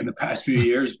here in the past few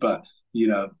years, but,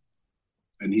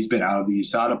 and he's been out of the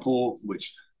USADA pool,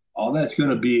 which all that's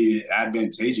going to be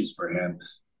advantageous for him.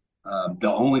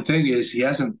 The only thing is he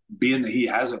hasn't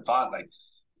fought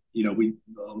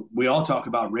we all talk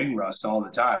about ring rust all the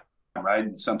time, right?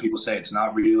 And some people say it's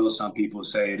not real. Some people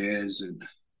say it is. And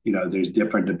there's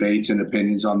different debates and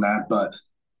opinions on that. But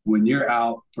when you're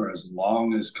out for as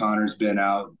long as Conor's been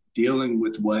out, dealing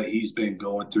with what he's been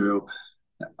going through,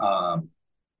 and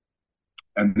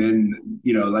then,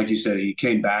 like you said, he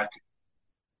came back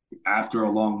after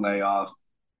a long layoff.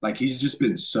 Like, he's just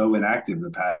been so inactive the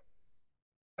past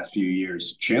few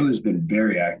years. Chandler's been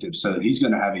very active, so he's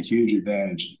going to have a huge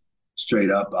advantage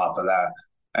straight up off of that.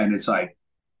 And it's like,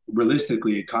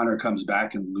 realistically, if Conor comes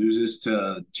back and loses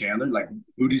to Chandler, like,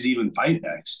 who does he even fight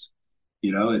next?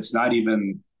 It's not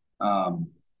even, part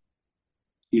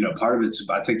of it's,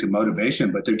 I think, the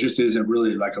motivation, but there just isn't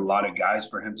really like a lot of guys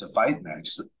for him to fight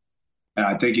next. And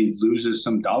I think he loses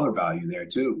some dollar value there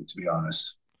too, to be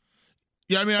honest.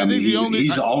 Yeah, I mean, I think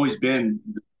he's always been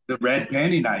the red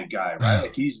panty night guy, right?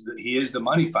 Like, he is the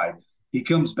money fight. He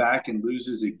comes back and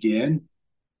loses again.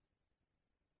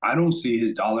 I don't see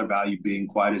his dollar value being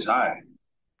quite as high.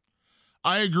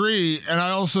 I agree. And I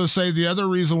also say the other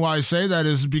reason why I say that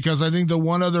is because I think the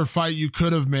one other fight you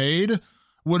could have made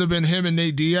would have been him and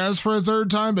Nate Diaz for a third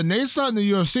time, but Nate's not in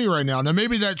the UFC right now. Now,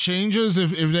 maybe that changes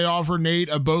if they offer Nate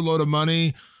a boatload of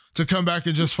money to come back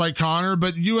and just fight Conor,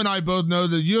 but you and I both know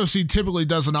that UFC typically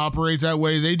doesn't operate that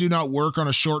way. They do not work on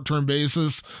a short-term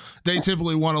basis. They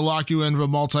typically want to lock you into a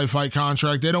multi-fight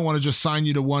contract. They don't want to just sign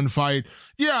you to one fight.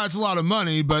 Yeah, it's a lot of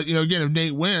money, but, again, if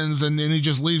Nate wins and then he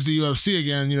just leaves the UFC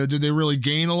again, did they really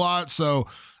gain a lot? So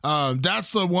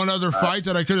that's the one other fight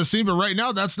that I could have seen, but right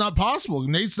now that's not possible.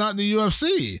 Nate's not in the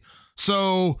UFC.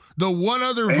 So the one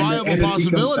other viable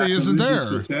possibility isn't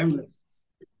there.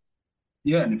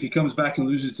 Yeah, and if he comes back and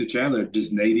loses to Chandler,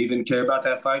 does Nate even care about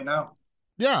that fight now?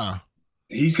 Yeah.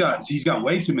 He's got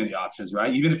way too many options,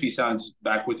 right? Even if he signs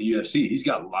back with the UFC, he's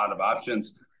got a lot of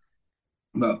options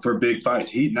for big fights.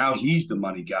 He's the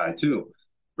money guy too,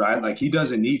 right? Like, he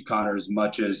doesn't need Conor as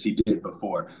much as he did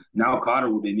before. Now Conor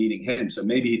will be needing him. So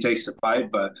maybe he takes the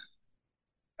fight, but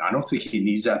I don't think he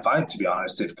needs that fight, to be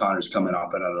honest, if Conor's coming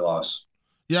off another loss.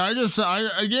 Yeah,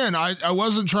 I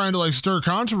wasn't trying to like stir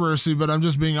controversy, but I'm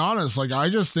just being honest. Like, I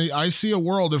just think I see a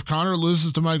world if Conor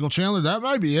loses to Michael Chandler, that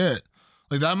might be it.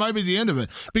 Like, that might be the end of it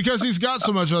because he's got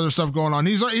so much other stuff going on.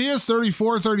 He is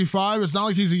 34, 35. It's not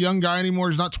like he's a young guy anymore.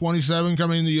 He's not 27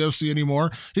 coming in the UFC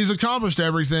anymore. He's accomplished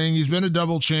everything. He's been a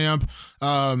double champ.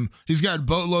 He's got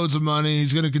boatloads of money.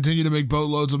 He's going to continue to make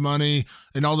boatloads of money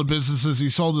in all the businesses. He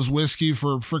sold his whiskey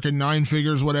for freaking 9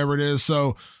 figures, whatever it is.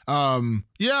 So,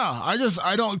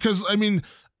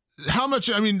 how much?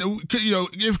 I mean,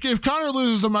 if Conor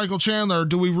loses to Michael Chandler,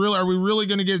 are we really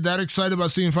going to get that excited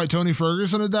about seeing him fight Tony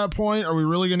Ferguson at that point? Are we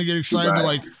really going to get excited to,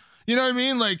 like, you know what I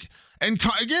mean? Like, and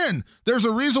again, there's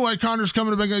a reason why Conor's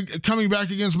coming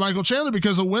back against Michael Chandler,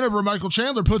 because a win over Michael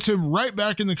Chandler puts him right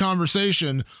back in the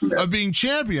conversation of being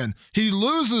champion. He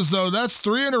loses though. That's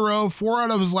 3 in a row, 4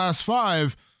 out of his last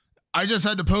 5. I just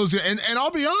had to pose it, and I'll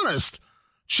be honest.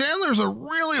 Chandler's a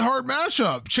really hard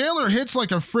matchup. Chandler hits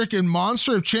like a freaking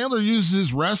monster. If Chandler uses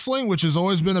his wrestling, which has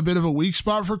always been a bit of a weak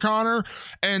spot for Conor,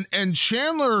 and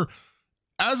Chandler,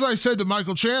 as I said to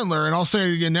Michael Chandler, and I'll say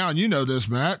it again now, and you know this,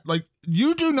 Matt, like,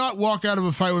 you do not walk out of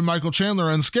a fight with Michael Chandler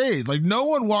unscathed. Like, no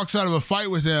one walks out of a fight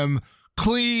with him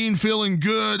clean, feeling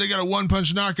good. They got a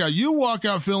one-punch knockout. You walk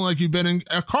out feeling like you've been in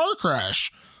a car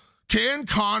crash. Can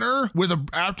Conor,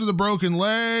 after the broken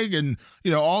leg and,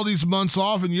 all these months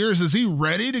off and years, is he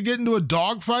ready to get into a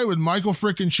dogfight with Michael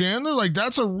frickin' Chandler? Like,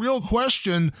 that's a real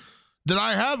question that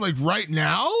I have. Like, right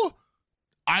now,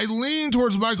 I lean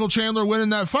towards Michael Chandler winning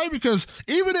that fight because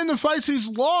even in the fights he's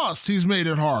lost, he's made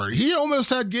it hard. He almost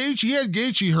had Gaethje. He had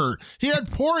Gaethje hurt. He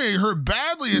had Poirier hurt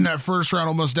badly in that first round,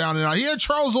 almost down and out. He had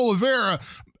Charles Oliveira.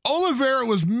 Oliveira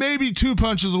was maybe 2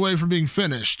 punches away from being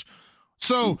finished.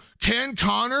 So can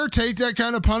Conor take that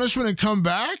kind of punishment and come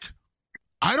back?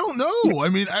 I don't know. I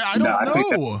mean, I don't know. I think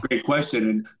that's a great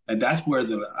question. And that's where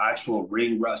the actual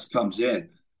ring rust comes in.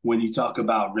 When you talk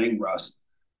about ring rust,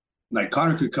 like,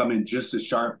 Conor could come in just as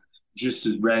sharp, just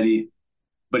as ready,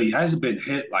 but he hasn't been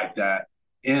hit like that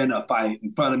in a fight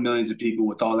in front of millions of people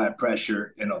with all that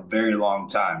pressure in a very long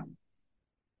time.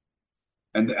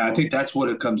 And I think that's what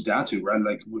it comes down to, right?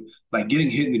 Like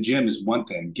getting hit in the gym is one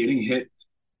thing. Getting hit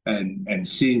and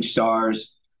seeing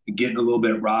stars, getting a little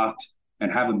bit rocked,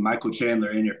 and having Michael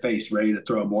Chandler in your face ready to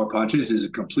throw more punches is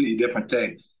a completely different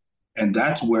thing. And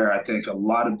that's where I think a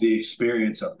lot of the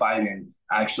experience of fighting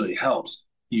actually helps.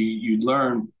 You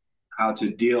learn how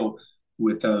to deal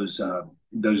with those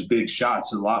big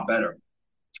shots a lot better.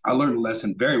 I learned a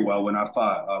lesson very well when I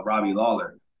fought Robbie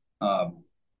Lawler.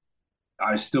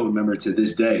 I still remember to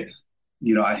this day.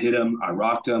 I hit him, I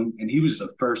rocked him, and he was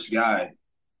the first guy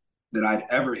that I'd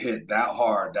ever hit that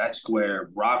hard, that square,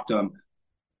 rocked him,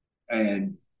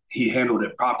 and he handled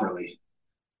it properly.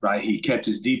 right? He kept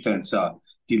his defense up.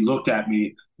 He looked at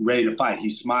me ready to fight. He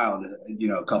smiled,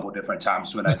 a couple of different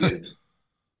times when I did,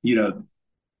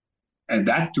 and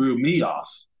that threw me off.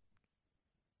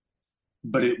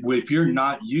 But if you're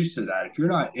not used to that, if you're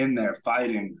not in there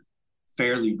fighting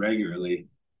fairly regularly,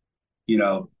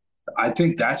 I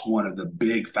think that's one of the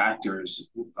big factors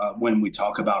when we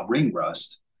talk about ring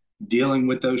rust, dealing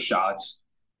with those shots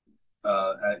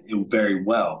very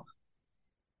well.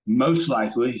 Most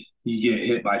likely you get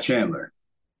hit by Chandler,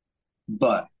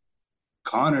 but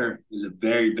Conor is a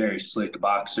very, very slick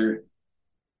boxer.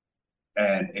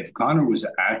 And if Conor was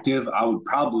active, I would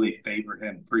probably favor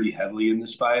him pretty heavily in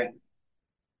this fight.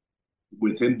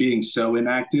 With him being so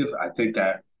inactive, I think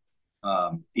that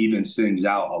evens things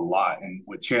out a lot. And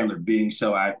with Chandler being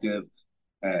so active,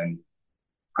 and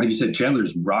like you said,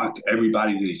 Chandler's rocked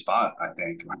everybody that he's fought, I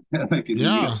think. Like in the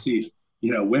UFC,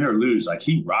 win or lose, like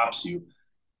he rocks you.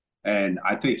 And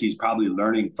I think he's probably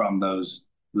learning from those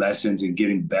lessons and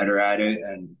getting better at it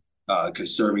and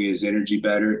conserving his energy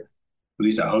better. At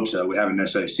least I hope so. We haven't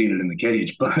necessarily seen it in the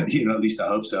cage, but, at least I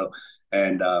hope so.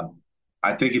 And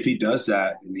I think if he does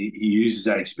that and he uses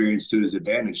that experience to his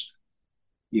advantage,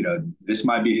 this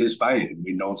might be his fight. And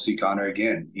we don't see Conor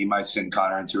again. He might send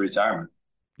Conor into retirement.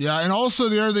 Yeah, and also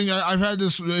the other thing, I've had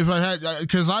this,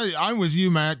 because I'm with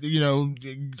you, Matt,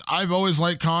 I've always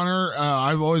liked Conor.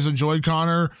 I've always enjoyed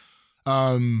Conor.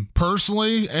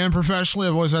 Personally and professionally,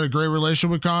 I've always had a great relationship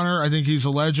with Conor. I think he's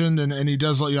a legend, and he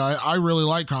does, I really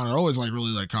like Conor. Always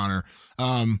really like Conor.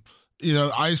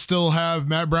 I still have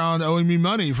Matt Brown owing me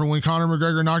money from when Conor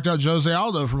McGregor knocked out Jose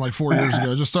Aldo from like 4 years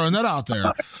ago. Just throwing that out there.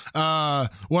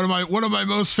 One of my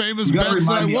most famous bets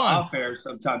that I won. Off air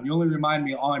sometime. You only remind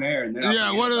me on air, and then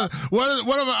I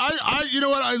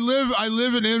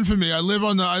live in infamy. I live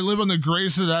on the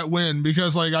grace of that win,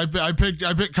 because like I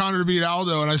picked Conor to beat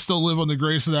Aldo, and I still live on the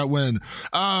grace of that win.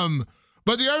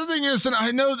 But the other thing is, and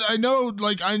I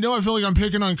feel like I'm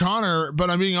picking on Conor, but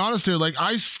I'm being honest here. Like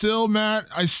I still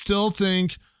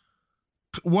think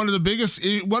one of the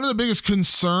biggest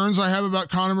concerns I have about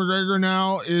Conor McGregor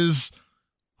now is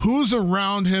who's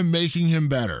around him making him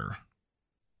better.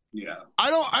 Yeah.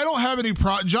 I don't have any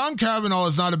John Kavanagh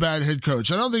is not a bad head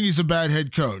coach. I don't think he's a bad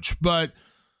head coach, but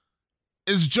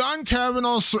is John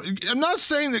Kavanagh, I'm not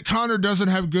saying that Conor doesn't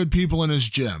have good people in his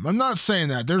gym. I'm not saying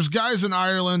that. There's guys in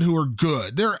Ireland who are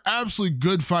good. There are absolutely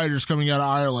good fighters coming out of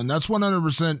Ireland. That's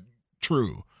 100%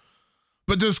 true.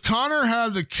 But does Conor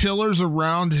have the killers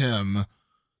around him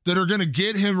that are going to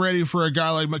get him ready for a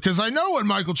guy like, because I know what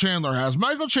Michael Chandler has.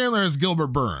 Michael Chandler has Gilbert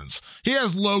Burns. He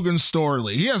has Logan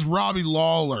Storley. He has Robbie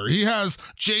Lawler. He has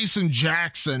Jason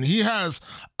Jackson. He has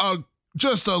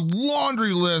just a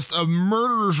laundry list of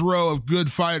murderer's row of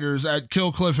good fighters at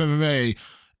Kill Cliff MMA,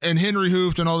 and Henry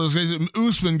Hooft and all those guys.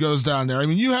 Usman goes down there. I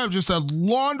mean, you have just a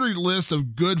laundry list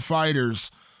of good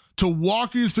fighters to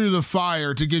walk you through the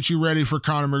fire to get you ready for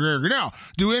Conor McGregor. Now,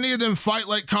 do any of them fight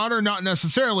like Conor? Not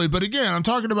necessarily, but again, I'm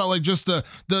talking about like just the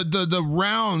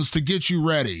rounds to get you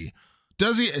ready.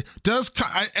 That's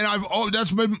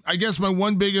my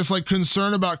one biggest like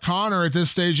concern about Conor at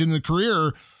this stage in the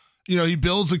career. He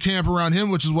builds a camp around him,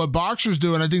 which is what boxers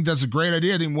do, and I think that's a great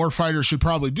idea. I think more fighters should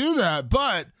probably do that,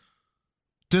 but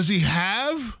does he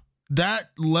have that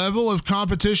level of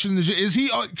competition? Is he?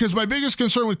 Because my biggest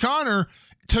concern with Conor,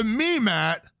 to me,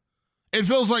 Matt, it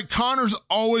feels like Conor's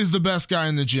always the best guy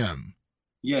in the gym.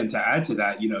 Yeah, and to add to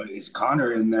that, is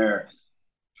Conor in there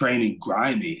training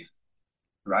grimy,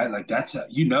 right? Like that's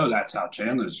how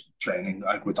Chandler's training.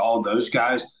 Like with all those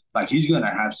guys, like he's going to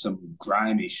have some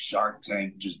grimy Shark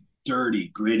Tank, just dirty,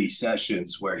 gritty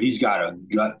sessions where he's got to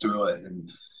gut through it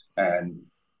and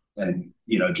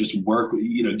just work,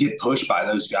 get pushed by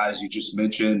those guys you just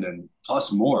mentioned, and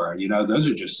plus more. Those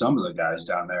are just some of the guys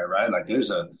down there, right? Like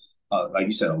there's like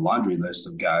you said, a laundry list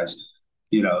of guys.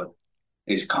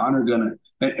 Is Conor gonna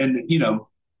and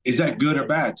is that good or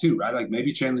bad too, right? Like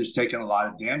maybe Chandler's taking a lot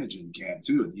of damage in camp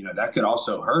too. That could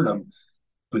also hurt him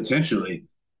potentially.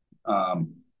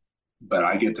 But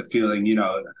I get the feeling,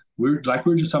 we were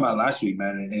just talking about last week,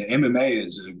 man. And MMA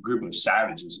is a group of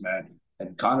savages, man.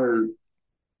 And Conor,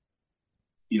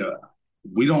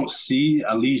 we don't see,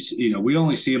 at least, we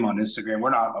only see him on Instagram. We're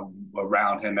not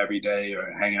around him every day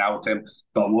or hanging out with him.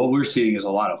 But what we're seeing is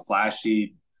a lot of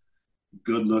flashy,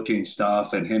 good-looking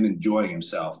stuff and him enjoying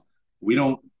himself. We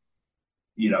don't,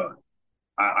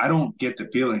 I don't get the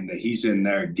feeling that he's in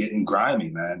there getting grimy,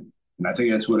 man. And I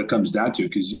think that's what it comes down to,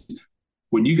 because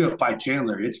when you go fight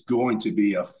Chandler, it's going to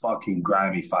be a fucking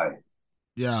grimy fight.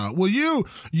 Yeah. Well, you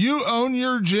own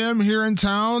your gym here in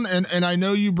town, and I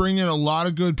know you bring in a lot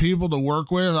of good people to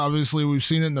work with. Obviously, we've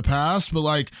seen it in the past, but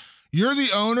like you're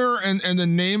the owner and the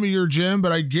name of your gym,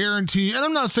 but I guarantee, and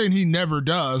I'm not saying he never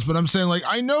does, but I'm saying, like,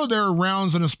 I know there are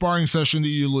rounds in a sparring session that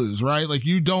you lose, right? Like,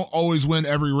 you don't always win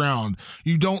every round.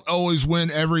 You don't always win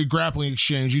every grappling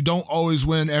exchange. You don't always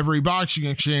win every boxing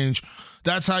exchange.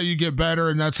 That's how you get better,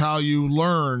 and that's how you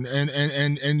learn. And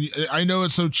I know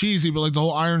it's so cheesy, but like the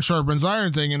whole iron sharpens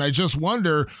iron thing, and I just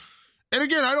wonder, and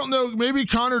again, I don't know, maybe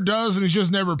Conor does and he's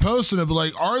just never posted it, but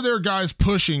like, are there guys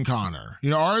pushing Conor? You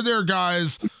know, are there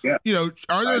guys, you know,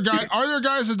 are there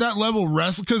guys at that level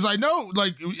wrestle? Because I know,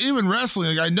 like, even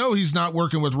wrestling, like, I know he's not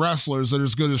working with wrestlers that are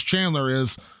as good as Chandler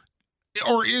is.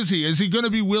 Or is he? Is he going to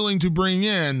be willing to bring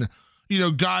in, you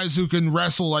know, guys who can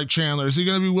wrestle like Chandler? Is he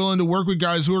going to be willing to work with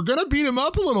guys who are going to beat him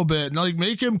up a little bit and like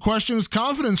make him question his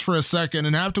confidence for a second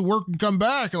and have to work and come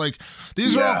back? Like,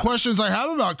 these are all questions I have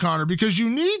about Conor, because you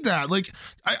need that. Like,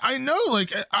 I know,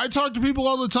 like, I talk to people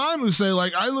all the time who say,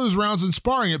 like, I lose rounds in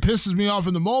sparring. It pisses me off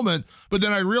in the moment, but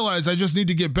then I realize I just need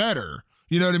to get better.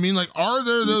 You know what I mean? Like, are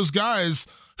there those guys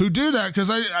who do that? Because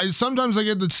I sometimes I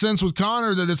get the sense with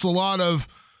Conor that it's a lot of,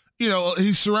 you know,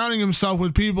 he's surrounding himself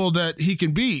with people that he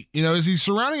can beat. You know, is he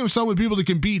surrounding himself with people that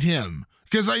can beat him?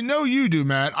 Because I know you do,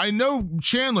 Matt. I know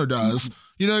Chandler does.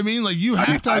 You know what I mean? Like, you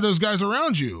have to have those guys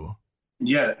around you.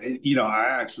 Yeah, you know, I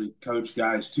actually coach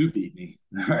guys to beat me,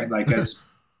 right? Like, that's,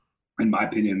 in my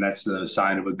opinion, that's the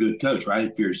sign of a good coach, right?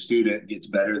 If your student gets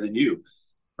better than you,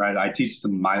 right? I teach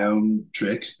them my own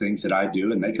tricks, things that I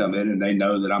do, and they come in and they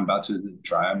know that I'm about to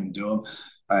try them and do them.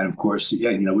 And of course,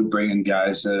 yeah, you know, we bring in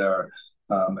guys that are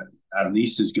at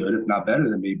least as good, if not better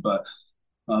than me. But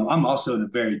I'm also in a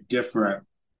very different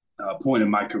point in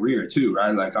my career too,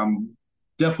 right? Like, I'm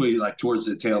definitely like towards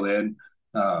the tail end.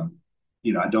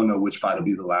 You know, I don't know which fight will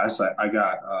be the last. I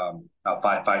got a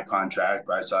 5-fight contract,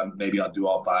 right? So maybe I'll do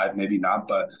all 5, maybe not.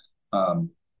 But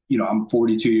you know, I'm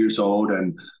 42 years old,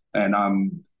 and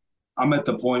I'm at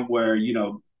the point where, you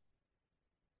know,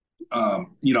 I'm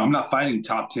not fighting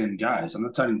top 10 guys. I'm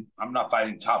not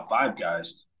fighting top 5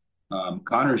 guys.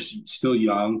 Conor's still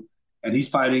young, and he's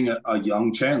fighting a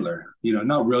young Chandler, you know,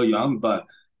 not real young, but,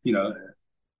 you know,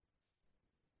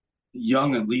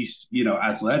 young at least, you know,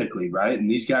 athletically, right?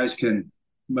 And these guys can,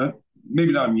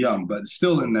 maybe not young, but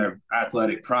still in their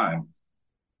athletic prime.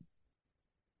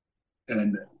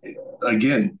 And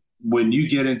again, when you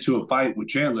get into a fight with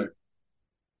Chandler,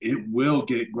 it will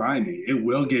get grimy. It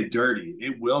will get dirty.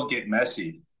 It will get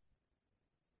messy.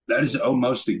 That is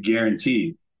almost a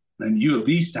guarantee. And you at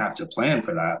least have to plan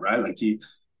for that, right? Like,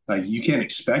 you can't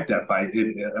expect that fight.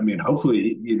 I mean,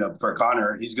 hopefully, you know, for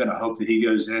Conor, he's going to hope that he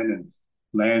goes in and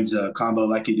lands a combo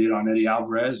like he did on Eddie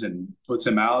Alvarez and puts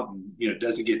him out and, you know,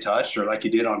 doesn't get touched, or like he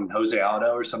did on Jose Aldo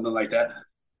or something like that.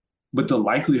 But the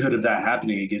likelihood of that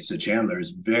happening against a Chandler is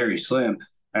very slim.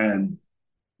 And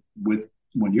when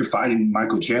you're fighting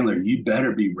Michael Chandler, you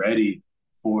better be ready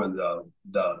for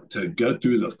to go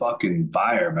through the fucking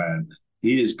fire, man.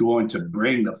 He is going to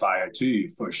bring the fire to you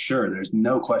for sure. There's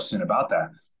no question about that.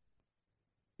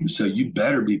 So you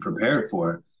better be prepared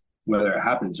for it, whether it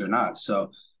happens or not.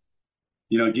 So,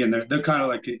 you know, again, they're kind of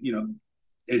like, you know,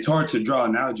 it's hard to draw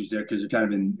analogies there because they're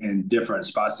kind of in different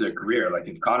spots of their career. Like,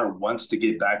 if Conor wants to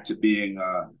get back to being,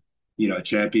 you know, a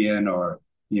champion, or,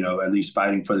 you know, at least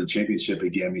fighting for the championship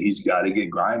again, I mean, he's got to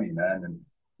get grimy, man. And,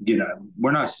 you know,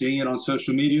 we're not seeing it on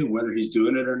social media, whether he's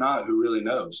doing it or not. Who really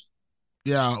knows?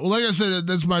 Yeah, well, like I said,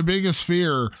 that's my biggest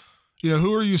fear. You know,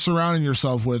 who are you surrounding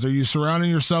yourself with? Are you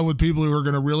surrounding yourself with people who are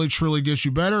going to really, truly get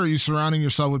you better? Or are you surrounding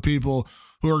yourself with people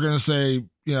who are going to say,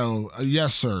 you know,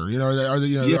 yes, sir? You know,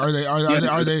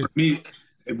 are they? Me,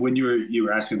 when you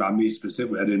were asking about me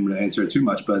specifically, I didn't really answer it too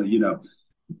much, but, you know,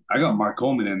 I got Mark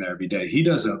Coleman in there every day. He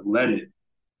doesn't let it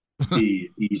be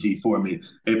easy for me.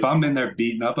 If I'm in there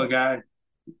beating up a guy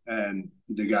and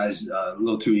the guy's a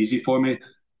little too easy for me,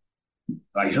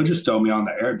 like, he'll just throw me on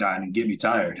the air dyne and get me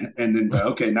tired, and then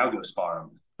okay, now go spar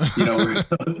him. You know,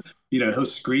 you know, he'll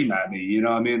scream at me. You know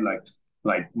what I mean?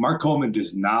 Like Mark Coleman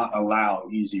does not allow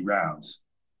easy rounds.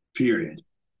 Period.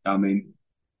 I mean,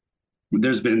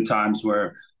 there's been times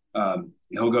where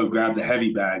he'll go grab the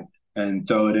heavy bag and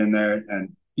throw it in there,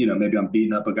 and, you know, maybe I'm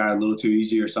beating up a guy a little too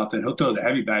easy or something. He'll throw the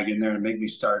heavy bag in there and make me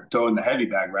start throwing the heavy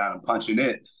bag around and punching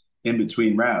it in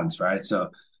between rounds, right? So,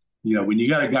 you know, when you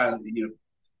got a guy, you know,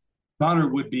 Conor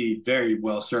would be very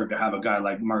well served to have a guy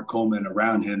like Mark Coleman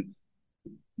around him,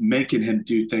 making him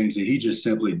do things that he just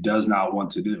simply does not want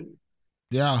to do.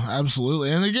 Yeah,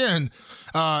 absolutely. And again,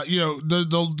 you know,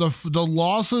 the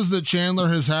losses that Chandler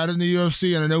has had in the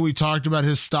UFC, and I know we talked about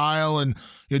his style and,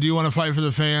 you know, do you want to fight for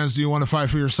the fans? Do you want to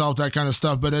fight for yourself? That kind of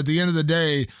stuff. But at the end of the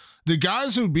day, the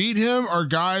guys who beat him are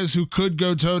guys who could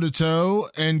go toe-to-toe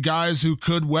and guys who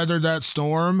could weather that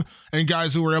storm and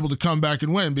guys who were able to come back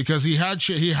and win, because he had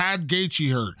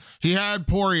Gaethje hurt. He had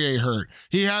Poirier hurt.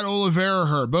 He had Oliveira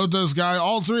hurt. Both those guys,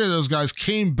 all three of those guys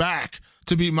came back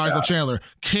to beat Michael Chandler.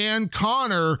 Can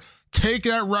Conor take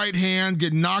that right hand,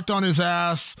 get knocked on his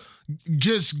ass,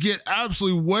 just get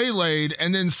absolutely waylaid,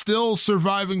 and then still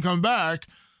survive and come back?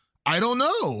 I don't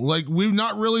know. Like, we've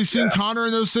not really seen Conor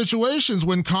in those situations.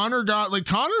 When Conor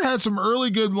had some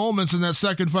early good moments in that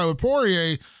second fight with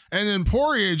Poirier, and then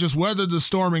Poirier just weathered the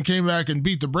storm and came back and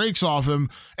beat the brakes off him.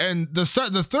 And the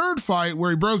third fight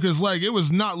where he broke his leg, it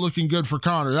was not looking good for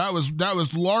Conor. That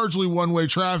was largely one-way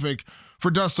traffic for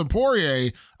Dustin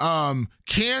Poirier.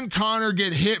 Can Conor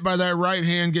get hit by that right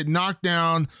hand, get knocked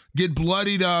down, get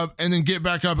bloodied up, and then get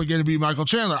back up again to beat Michael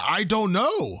Chandler? I don't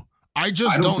know. I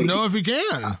don't know if he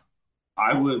can.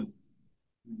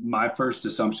 My first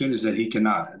assumption is that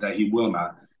he will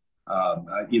not.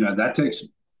 That takes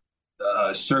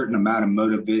a certain amount of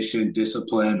motivation,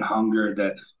 discipline, hunger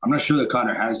that I'm not sure that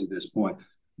Conor has at this point.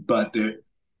 But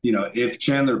if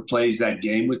Chandler plays that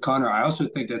game with Conor, I also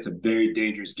think that's a very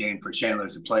dangerous game for Chandler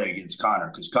to play against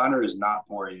Conor, because Conor is not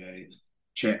Poirier,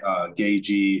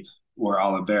 Gaethje, or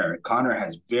Oliveira. Conor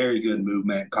has very good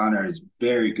movement. Conor is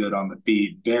very good on the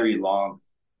feet, very long,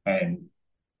 and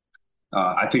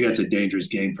I think that's a dangerous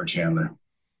game for Chandler.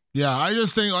 Yeah, I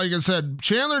just think, like I said,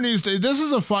 Chandler needs to – this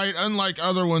is a fight unlike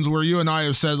other ones where you and I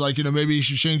have said, maybe he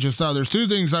should change his style. There's two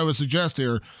things I would suggest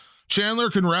here. Chandler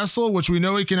can wrestle, which we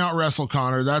know he can out-wrestle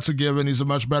Conor. That's a given. He's a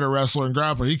much better wrestler and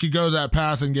grappler. He could go that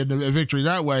path and get a victory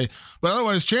that way. But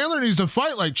otherwise, Chandler needs to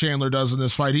fight like Chandler does in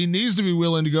this fight. He needs to be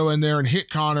willing to go in there and hit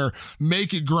Conor,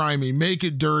 make it grimy, make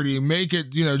it dirty, make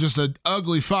it, just an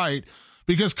ugly fight.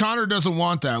 Because Conor doesn't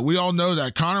want that. We all know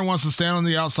that. Conor wants to stand on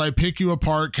the outside, pick you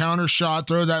apart, counter shot,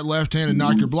 throw that left hand, and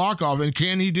knock your block off. And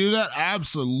can he do that?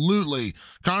 Absolutely.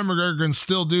 Conor McGregor can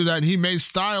still do that, and he may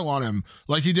style on him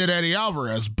like he did Eddie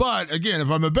Alvarez. But, again, if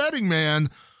I'm a betting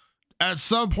man, at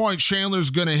some point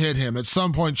Chandler's going to hit him. At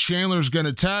some point Chandler's going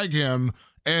to tag him.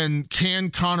 And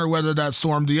can Conor weather that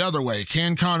storm the other way?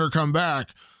 Can Conor come back?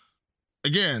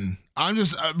 Again, I'm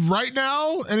just right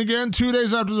now, and again, 2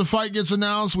 days after the fight gets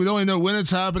announced, we don't even know when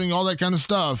it's happening, all that kind of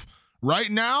stuff.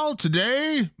 Right now,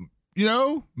 today,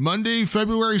 Monday,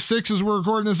 February 6th, as we're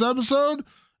recording this episode,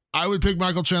 I would pick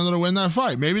Michael Chandler to win that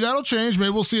fight. Maybe that'll change.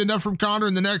 Maybe we'll see enough from Conor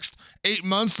in the next 8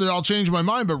 months that I'll change my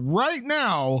mind. But right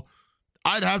now,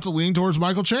 I'd have to lean towards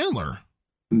Michael Chandler.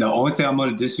 The only thing I'm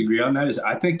going to disagree on that is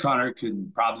I think Conor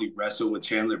could probably wrestle with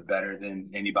Chandler better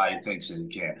than anybody thinks that he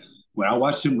can. When I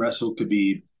watched him wrestle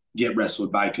Khabib, get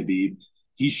wrestled by Khabib,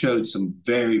 he showed some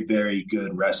very, very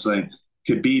good wrestling.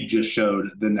 Khabib just showed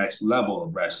the next level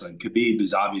of wrestling. Khabib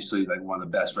is obviously one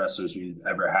of the best wrestlers we've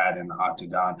ever had in the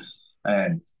octagon.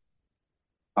 And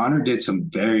Conor did some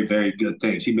very, very good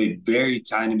things. He made very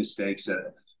tiny mistakes.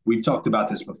 We've talked about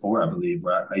this before, I believe.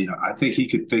 Where, I think he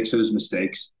could fix those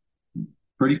mistakes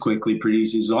pretty quickly, pretty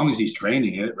easy, as long as he's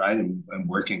training it, right, and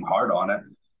working hard on it.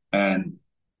 And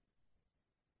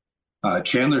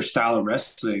Chandler's style of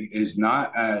wrestling is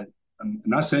not I'm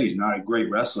not saying he's not a great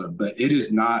wrestler, but it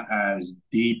is not as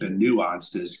deep and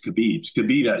nuanced as Khabib's.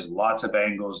 Khabib has lots of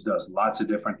angles, does lots of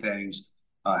different things,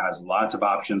 has lots of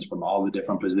options from all the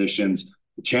different positions.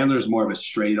 Chandler's more of a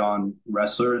straight-on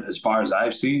wrestler as far as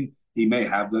I've seen. He may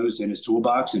have those in his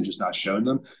toolbox and just not shown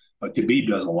them, but Khabib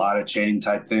does a lot of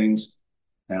chain-type things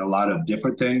and a lot of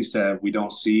different things that we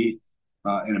don't see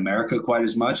in America quite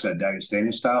as much, that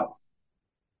Dagestani style.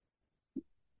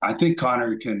 I think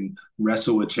Conor can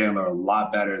wrestle with Chandler a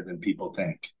lot better than people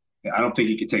think. I don't think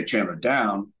he could take Chandler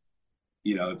down,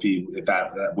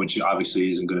 which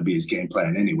obviously isn't going to be his game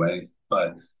plan anyway.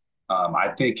 But I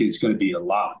think it's going to be a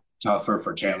lot tougher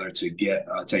for Chandler to get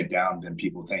take down than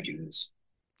people think it is.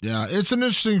 Yeah, it's an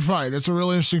interesting fight. It's a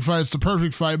really interesting fight. It's the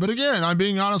perfect fight. But again, I'm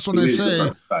being honest when I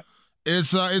say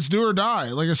it's do or die.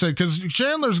 Like I said, because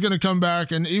Chandler's going to come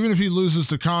back, and even if he loses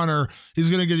to Conor, he's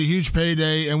going to get a huge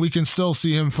payday, and we can still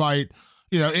see him fight,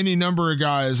 any number of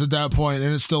guys at that point,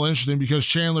 and it's still interesting because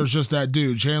Chandler's just that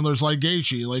dude. Chandler's like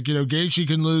Gaethje. Gaethje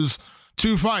can lose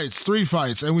 2 fights, 3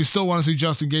 fights, and we still want to see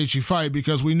Justin Gaethje fight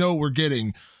because we know what we're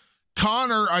getting.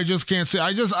 Conor, I just can't see.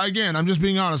 I'm just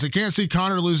being honest. I can't see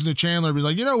Conor losing to Chandler and be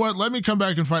like, you know what? Let me come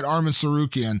back and fight Arman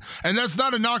Tsarukyan. And that's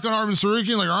not a knock on Arman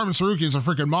Tsarukyan. Arman Tsarukyan is a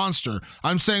freaking monster.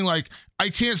 I'm saying I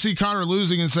can't see Conor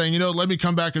losing and saying, let me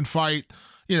come back and fight.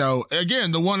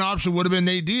 Again, the one option would have been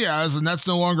Nate Diaz, and that's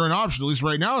no longer an option. At least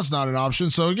right now it's not an option.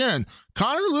 So again,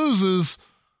 Conor loses.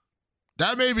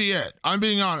 That may be it. I'm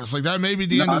being honest. That may be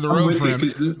the end of the road for him.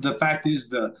 Because the fact is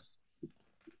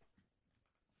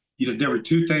there were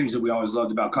two things that we always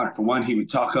loved about Conor. For one, he would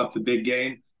talk up the big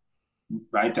game,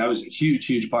 right? That was a huge,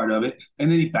 huge part of it.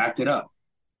 And then he backed it up.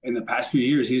 In the past few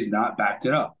years, he's not backed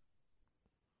it up.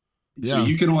 Yeah. So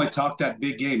you can only talk that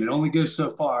big game. It only goes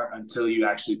so far until you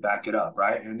actually back it up,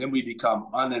 right? And then we become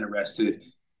uninterested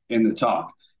in the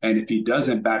talk. And if he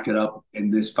doesn't back it up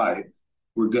in this fight,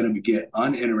 we're going to get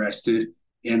uninterested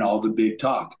in all the big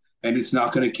talk. And it's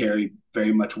not going to carry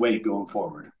very much weight going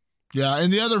forward. Yeah,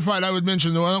 and the other fight I would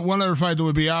mention, the one other fight that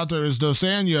would be out there is Dos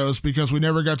Anjos, because we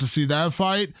never got to see that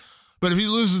fight. But if he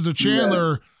loses to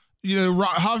Chandler,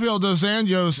 Rafael Dos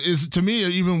Anjos is, to me,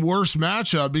 an even worse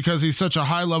matchup because he's such a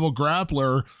high-level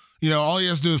grappler. All he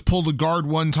has to do is pull the guard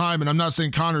one time, and I'm not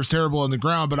saying Conor's terrible on the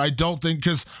ground, but I don't think,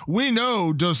 because we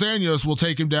know Dos Anjos will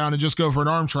take him down and just go for an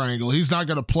arm triangle. He's not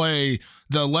going to play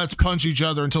the let's punch each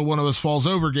other until one of us falls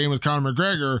over game with Conor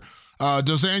McGregor.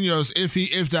 Dos Anjos,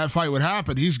 if that fight would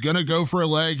happen, he's going to go for a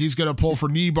leg. He's going to pull for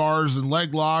knee bars and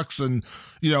leg locks and,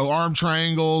 arm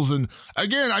triangles. And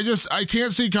again, I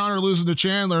can't see Conor losing to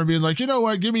Chandler and being like, you know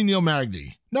what, give me Neil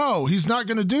Magny. No, he's not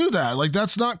going to do that. Like,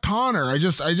 that's not Conor.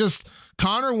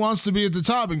 Conor wants to be at the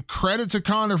top, and credit to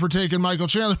Conor for taking Michael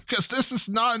Chandler, because this is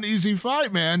not an easy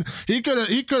fight, man. He could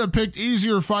have picked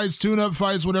easier fights, tune-up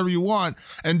fights, whatever you want,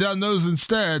 and done those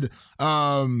instead.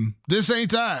 This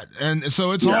ain't that, and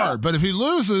so it's hard. But if he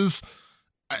loses,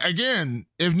 again,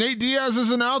 if Nate Diaz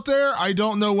isn't out there, I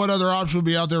don't know what other option will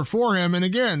be out there for him. And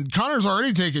again, Conor's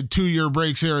already taken 2-year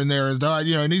breaks here and there,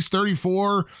 and he's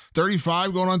 34,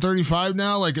 35, going on 35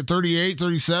 now. Like at 38,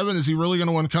 37, is he really going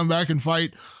to want to come back and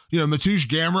fight Mateusz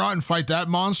Gamrot and fight that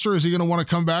monster? Is he going to want to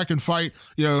come back and fight,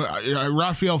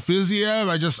 Rafael Fiziev?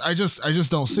 I just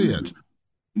don't see it.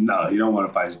 No, you don't want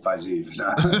to fight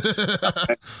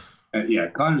Fiziev. Yeah,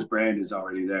 Conor's brand is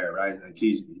already there, right? Like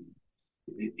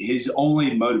his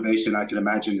only motivation I can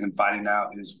imagine him fighting now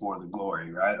is for the glory,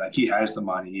 right? Like he has the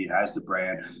money, he has the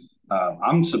brand.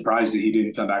 I'm surprised that he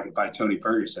didn't come back and fight Tony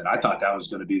Ferguson. I thought that was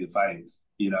going to be the fight,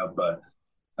 but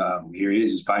here he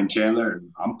is, he's fighting Chandler, and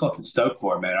I'm fucking stoked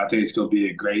for him, man. I think it's going to be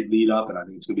a great lead up, and I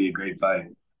think it's going to be a great fight.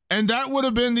 And that would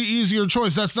have been the easier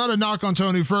choice. That's not a knock on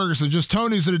Tony Ferguson. Just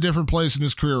Tony's at a different place in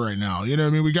his career right now.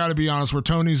 We got to be honest, where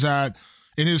Tony's at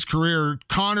in his career,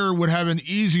 Conor would have an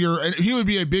easier, and he would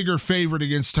be a bigger favorite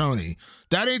against Tony.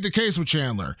 That ain't the case with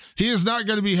Chandler. He is not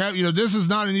going to be this is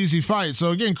not an easy fight.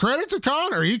 So again, credit to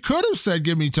Conor. He could have said,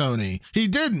 give me Tony. He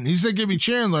didn't. He said, give me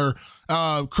Chandler.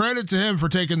 Credit to him for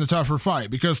taking the tougher fight,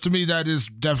 because to me, that is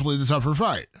definitely the tougher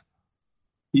fight.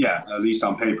 Yeah, at least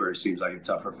on paper, it seems like a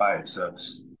tougher fight. So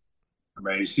I'm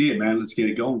ready to see it, man. Let's get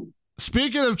it going.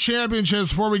 Speaking of championships,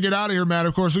 before we get out of here, Matt,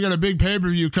 of course, we got a big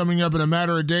pay-per-view coming up in a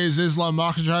matter of days. Islam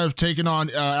Makhachev taking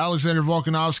on Alexander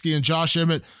Volkanovski, and Josh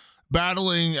Emmett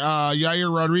battling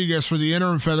Yair Rodriguez for the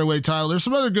interim featherweight title. There's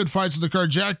some other good fights in the card.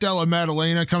 Jack Della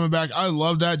Maddalena coming back. I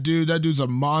love that dude. That dude's a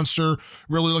monster.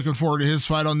 Really looking forward to his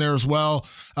fight on there as well.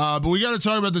 But we got to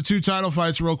talk about the two title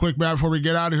fights real quick, Matt, before we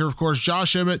get out of here. Of course,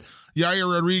 Josh Emmett, Yair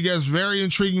Rodriguez, very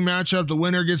intriguing matchup. The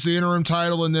winner gets the interim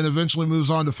title and then eventually moves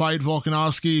on to fight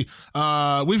Volkanovski.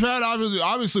 We've had,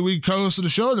 obviously, we co-hosted a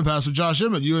show in the past with Josh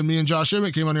Emmett. You and me and Josh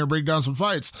Emmett came on here to break down some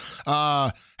fights.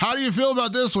 How do you feel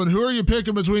about this one? Who are you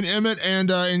picking between Emmett and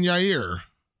Yair?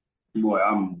 Boy,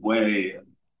 I'm way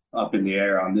up in the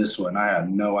air on this one. I have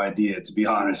no idea, to be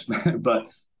honest, man.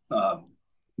 But,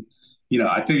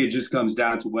 I think it just comes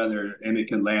down to whether Emmett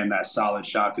can land that solid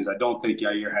shot, because I don't think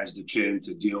Yair has the chin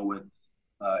to deal with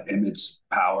Emmett's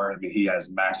power. I mean, he has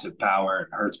massive power.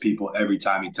 It hurts people every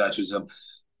time he touches them.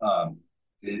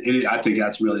 I think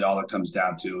that's really all it comes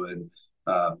down to. And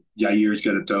Yair's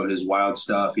going to throw his wild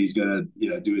stuff. He's going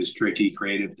to, do his tricky,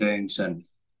 creative things. And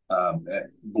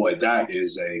boy, that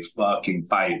is a fucking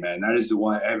fight, man. That is the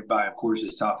one everybody, of course,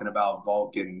 is talking about,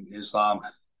 Volk and Islam.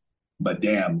 But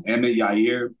damn, Emmett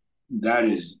Yair, that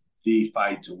is the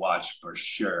fight to watch for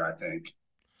sure, I think.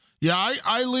 Yeah,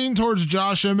 I lean towards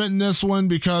Josh Emmett in this one,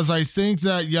 because I think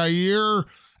that Yair,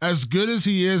 as good as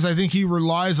he is, I think he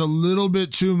relies a little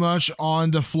bit too much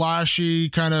on the flashy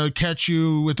kind of catch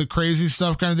you with the crazy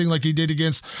stuff kind of thing, like he did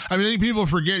against, I think people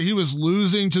forget he was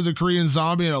losing to the Korean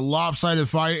Zombie in a lopsided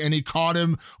fight, and he caught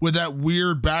him with that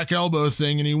weird back elbow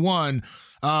thing and he won.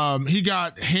 He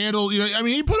got handled,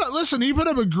 he put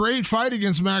up a great fight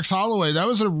against Max Holloway. That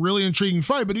was a really intriguing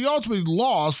fight, but he ultimately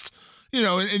lost.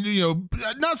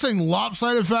 not saying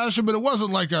lopsided fashion, but it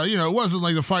wasn't like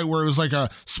a fight where it was like a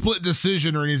split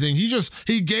decision or anything.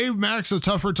 He gave Max a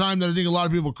tougher time than I think a lot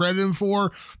of people credit him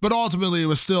for, but ultimately it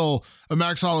was still a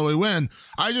Max Holloway win.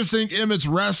 I just think Emmett's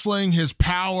wrestling, his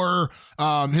power,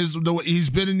 he's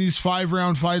been in these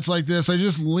 5-round fights like this. I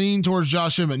just lean towards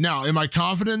Josh Emmett. Now, am I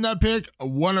confident in that pick?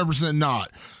 100%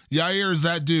 not. Yair is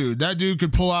that dude. That dude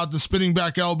could pull out the spinning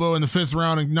back elbow in the 5th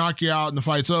round and knock you out and the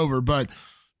fight's over. But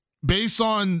based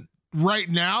on right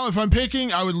now, if I'm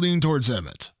picking, I would lean towards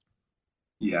Emmett.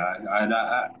 Yeah,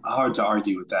 hard to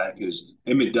argue with that because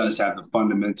Emmett does have the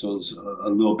fundamentals a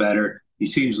little better. He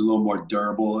seems a little more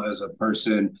durable as a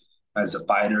person, as a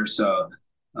fighter. So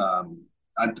I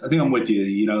think I'm with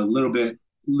you. A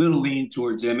little lean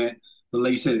towards Emmett. But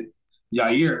like you said,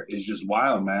 Yair is just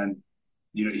wild, man.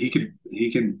 He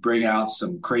can bring out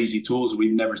some crazy tools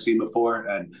we've never seen before,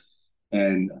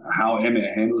 and how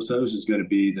Emmett handles those is going to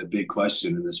be the big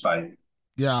question in this fight.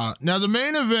 Yeah. Now the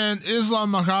main event,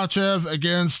 Islam Makhachev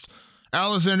against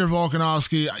Alexander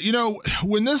Volkanovski.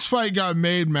 When this fight got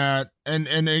made, Matt, and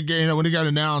again, when it got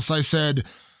announced, I said,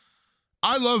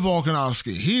 I love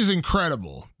Volkanovski. He's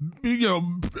incredible.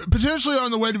 Potentially on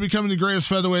the way to becoming the greatest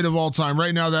featherweight of all time.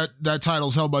 Right now, that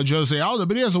title's held by Jose Aldo,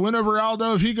 but he has a win over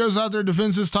Aldo. If he goes out there and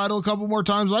defends his title a couple more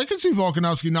times, I could see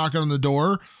Volkanovski knocking on the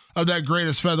door of that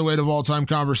greatest featherweight of all time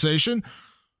conversation.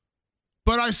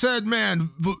 But I said, man,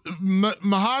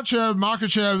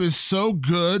 Makhachev is so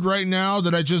good right now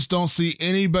that I just don't see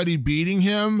anybody beating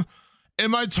him.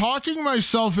 Am I talking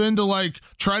myself into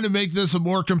trying to make this a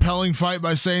more compelling fight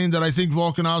by saying that I think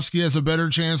Volkanovski has a better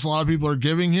chance than a lot of people are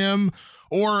giving him?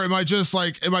 Or am I just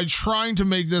am I trying to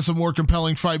make this a more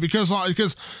compelling fight? Because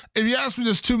if you asked me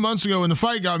this 2 months ago when the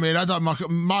fight got made, I thought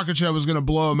Makhachev was going to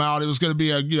blow him out. It was going to be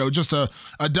just a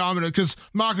dominant, because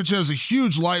Makhachev is a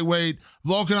huge lightweight.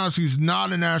 Volkanovski's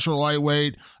not a natural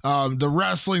lightweight. The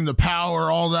wrestling, the power,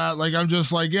 all that. I'm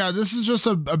just this is just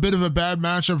a bit of a bad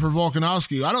matchup for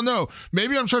Volkanovski. I don't know.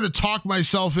 Maybe I'm trying to talk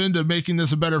myself into making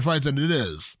this a better fight than it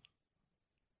is.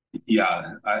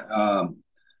 Yeah.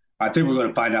 I think we're going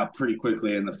to find out pretty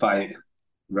quickly in the fight,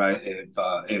 right?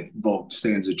 If Volk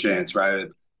stands a chance, right?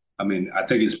 I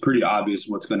think it's pretty obvious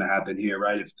what's going to happen here,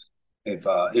 right? If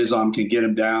Islam can get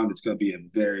him down, it's going to be a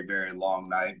very, very long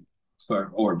night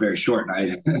or a very short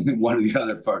night, one or the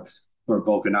other for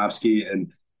Volkanovski.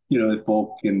 And if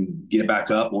Volk can get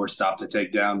back up or stop the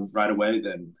takedown right away,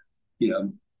 then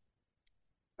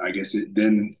I guess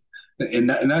And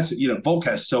that's, Volk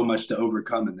has so much to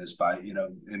overcome in this fight,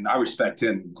 and I respect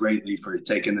him greatly for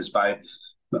taking this fight.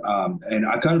 And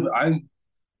I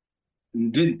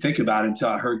didn't think about it until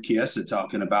I heard Chiesa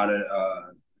talking about it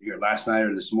last night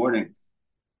or this morning.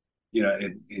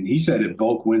 And he said if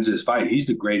Volk wins this fight, he's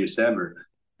the greatest ever.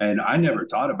 And I never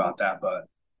thought about that, but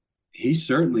he's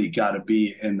certainly got to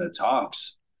be in the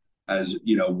talks as,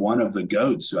 one of the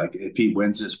GOATs. If he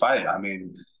wins this fight,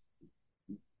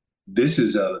 this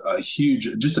is a huge,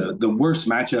 the worst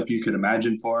matchup you could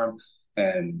imagine for him,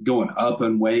 and going up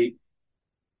in weight.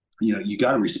 You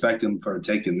got to respect him for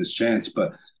taking this chance,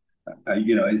 but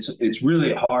it's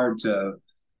really hard to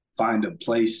find a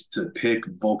place to pick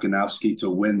Volkanovski to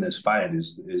win this fight.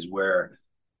 Is where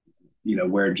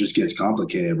it just gets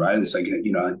complicated, right? It's do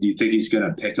you think he's going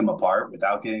to pick him apart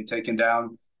without getting taken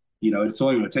down? It's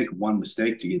only going to take one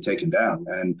mistake to get taken down,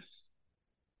 and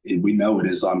we know what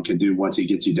Islam can do once he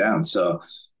gets you down. So,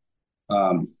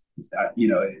 I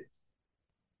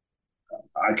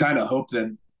kind of hope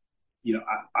that,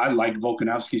 I like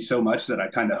Volkanovski so much that I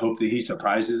kind of hope that he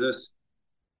surprises us.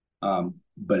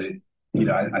 But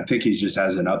I think he just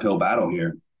has an uphill battle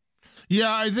here.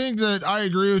 Yeah, I think that I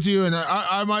agree with you, and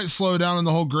I might slow down on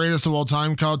the whole greatest of all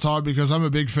time talk because I'm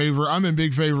in big favor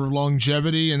of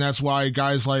longevity, and that's why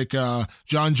guys like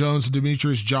John Jones and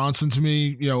Demetrius Johnson to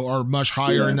me, are much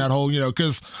higher in that whole,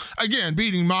 because again,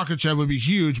 beating Makhachev would be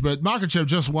huge, but Makhachev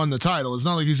just won the title. It's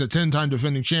not like he's a 10-time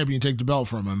defending champion. Take the belt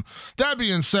from him. That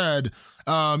being said,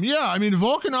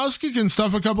 Volkanovski can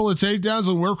stuff a couple of takedowns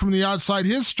and work from the outside.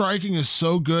 His striking is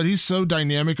so good. He's so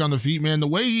dynamic on the feet, man. The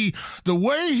way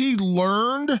he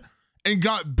learned and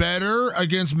got better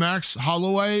against Max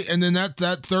Holloway, and then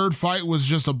that third fight was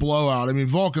just a blowout.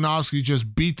 Volkanovski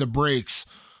just beat the brakes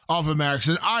off of Max,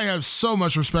 and I have so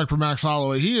much respect for Max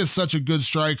Holloway. He is such a good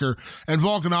striker, and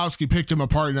Volkanovski picked him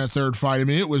apart in that third fight.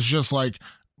 It was just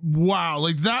wow,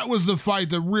 that was the fight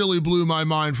that really blew my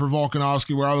mind for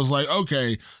Volkanovski, where I was like,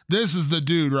 okay, this is the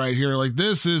dude right here.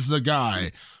 This is the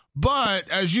guy. But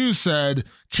as you said,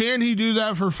 can he do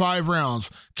that for 5 rounds?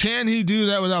 Can he do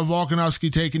that without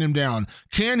Volkanovski taking him down?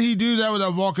 Can he do that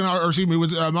without with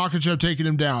Makhachev taking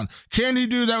him down? Can he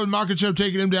do that with Makhachev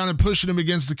taking him down and pushing him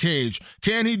against the cage?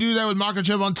 Can he do that with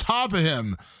Makhachev on top of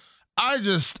him? I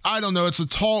don't know. It's a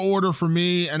tall order for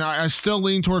me, and I still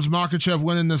lean towards Makhachev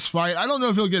winning this fight. I don't know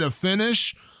if he'll get a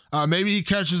finish. Maybe he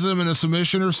catches him in a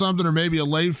submission or something, or maybe a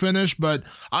late finish, but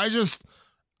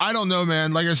I don't know,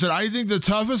 man. Like I said, I think the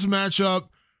toughest matchup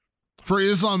for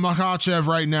Islam Makhachev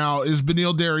right now is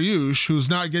Beneil Dariush, who's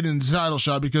not getting the title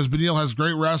shot because Beneil has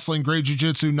great wrestling, great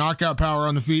jiu-jitsu, knockout power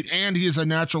on the feet, and he is a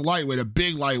natural lightweight, a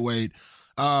big lightweight.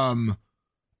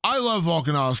 I love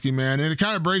Volkanovski, man, and it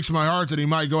kind of breaks my heart that he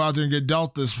might go out there and get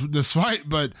dealt this fight,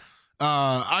 but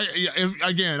I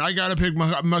got to pick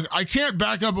I can't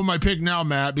back up on my pick now,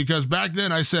 Matt, because back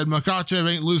then I said Makhachev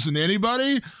ain't losing to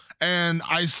anybody. And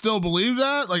I still believe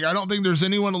that. Like, I don't think there's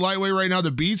anyone at lightweight right now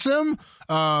that beats him.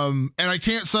 And I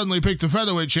can't suddenly pick the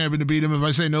featherweight champion to beat him if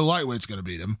I say no lightweight's going to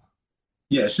beat him.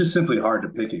 Yeah, it's just simply hard to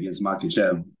pick against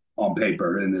Makhachev on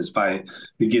paper in this fight.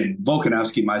 Again,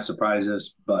 Volkanovski might surprise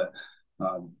us, but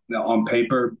on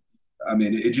paper, I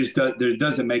mean, it just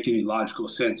doesn't make any logical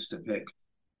sense to pick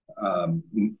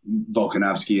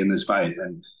Volkanovski in this fight.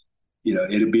 And,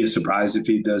 it'd be a surprise if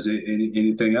he does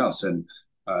anything else. And,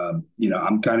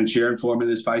 I'm kind of cheering for him in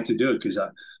this fight to do it because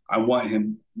I want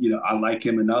him, I like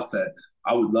him enough that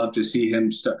I would love to see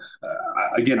him start.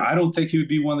 Again, I don't think he would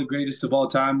be one of the greatest of all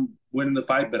time winning the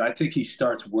fight, but I think he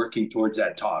starts working towards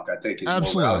that talk. I think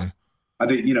absolutely. I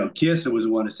think, Chiesa was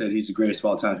the one who said he's the greatest of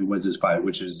all time if he wins this fight,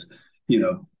 which is,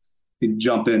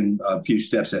 jump in a few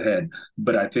steps ahead.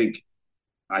 But I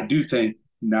do think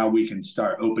now we can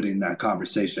start opening that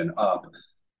conversation up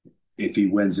if he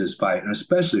wins this fight, and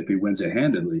especially if he wins it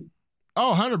handedly.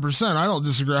 Oh, 100%. I don't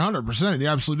disagree 100%. He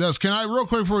absolutely does. Can I, real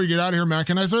quick before we get out of here, Matt,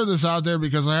 can I throw this out there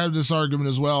because I have this argument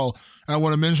as well. I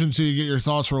want to mention to you, get your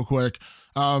thoughts real quick.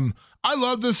 I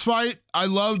love this fight. I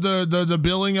love the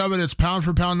billing of it. It's pound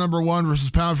for pound number 1 versus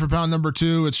pound for pound number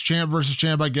 2. It's champ versus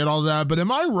champ. I get all that. But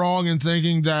am I wrong in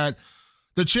thinking that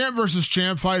the champ versus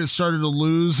champ fight has started to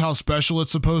lose how special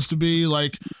it's supposed to be?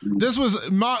 Like, this was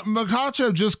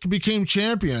Makhachev just became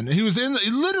champion. He was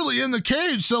literally in the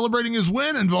cage celebrating his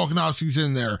win, and Volkanovski's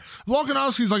in there.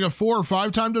 Volkanovski's like a 4 or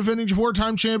 5 time defending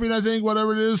 4-time champion, I think,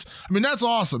 whatever it is. I mean, that's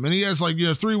awesome. And he has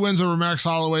 3 wins over Max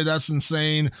Holloway. That's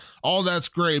insane. All that's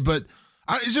great. But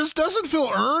it just doesn't feel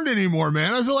earned anymore,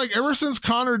 man. I feel like ever since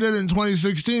Conor did it in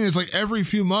 2016, it's like every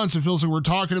few months it feels like we're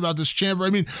talking about this champ. I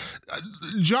mean,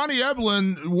 Johnny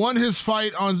Eblen won his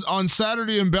fight on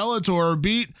Saturday in Bellator,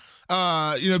 beat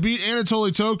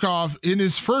Anatoly Tokov in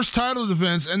his first title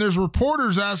defense, and there's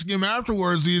reporters asking him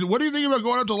afterwards, what do you think about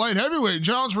going up to light heavyweight and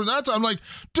challenge for that time? I'm like,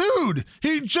 dude,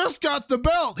 he just got the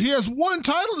belt. He has 1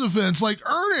 title defense. Like,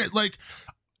 earn it. Like,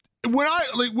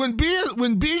 when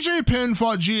BJ Penn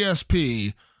fought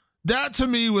GSP, that to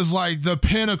me was like the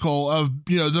pinnacle of,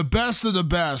 the best of the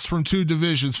best from 2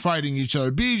 divisions fighting each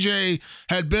other. BJ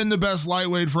had been the best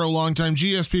lightweight for a long time.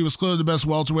 GSP was clearly the best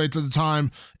welterweight at the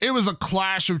time. It was a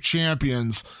clash of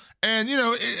champions. And,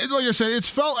 like I said, it's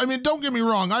felt, I mean, don't get me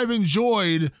wrong. I've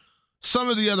enjoyed some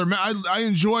of the other, I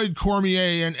enjoyed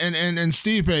Cormier and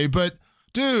Stipe, but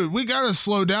dude, we got to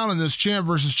slow down on this champ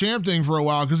versus champ thing for a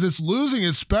while because it's losing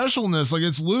its specialness. Like,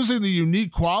 it's losing the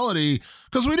unique quality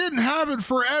because we didn't have it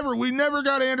forever. We never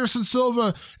got Anderson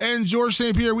Silva and George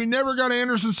St. Pierre. We never got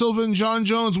Anderson Silva and John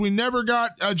Jones. We never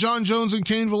got John Jones and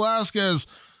Cain Velasquez.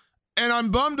 And I'm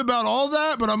bummed about all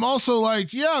that, but I'm also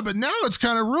like, yeah, but now it's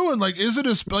kind of ruined. Like, is it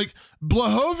like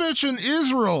Blachowicz and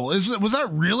Israel? Was that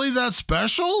really that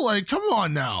special? Like, come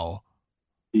on now.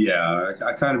 Yeah,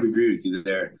 I kind of agree with you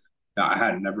there. I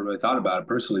had never really thought about it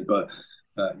personally, but,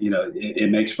 it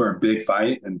makes for a big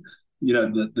fight. And,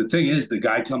 the thing is, the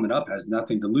guy coming up has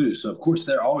nothing to lose. So, of course,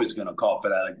 they're always going to call for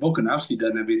that. Like, Volkanovski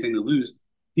doesn't have anything to lose.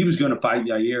 He was going to fight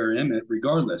Yair or Emmett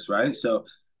regardless, right? So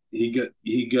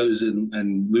he goes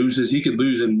and loses. He could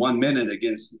lose in 1 minute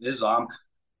against Islam,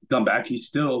 come back. He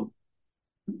still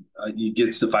he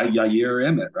gets to fight Yair or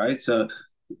Emmett, right? So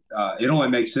it only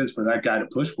makes sense for that guy to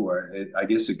push for it. I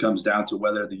guess it comes down to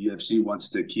whether the UFC wants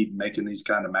to keep making these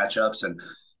kind of matchups. And,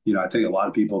 I think a lot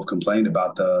of people have complained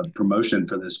about the promotion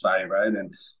for this fight, right?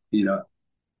 And,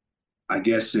 I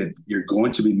guess if you're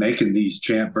going to be making these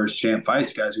champ versus champ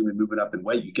fights, guys are going to be moving up in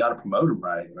weight. You got to promote them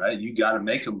right? You got to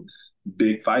make them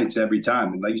big fights every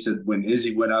time. And like you said, when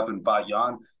Izzy went up and fought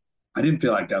Jan, I didn't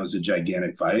feel like that was a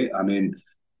gigantic fight. I mean,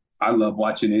 I love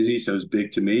watching Izzy, so it's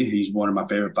big to me. He's one of my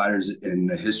favorite fighters in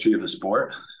the history of the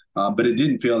sport, but it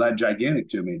didn't feel that gigantic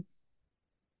to me.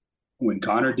 when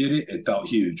Conor did it, it felt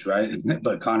huge, right?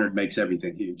 But Conor makes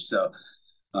everything huge. So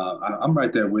I'm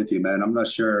right there with you, man. I'm not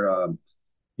sure,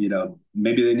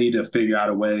 maybe they need to figure out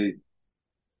a way,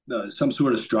 some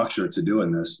sort of structure to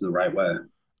doing this the right way.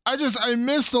 I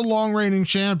miss the long reigning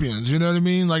champions. You know what I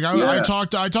mean? Like I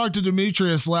talked to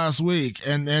Demetrius last week,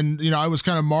 and I was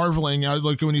kind of marveling.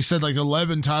 Like when he said like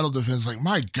 11 title defenses, like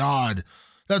my God,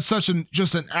 that's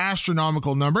just an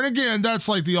astronomical number. And again, that's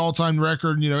like the all time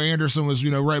record. Anderson was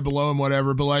right below him,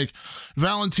 whatever. But like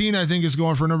Valentin, I think is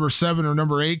going for number 7 or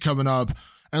number 8 coming up,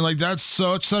 and like that's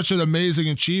such an amazing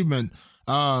achievement.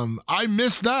 I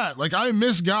miss that. Like I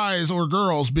miss guys or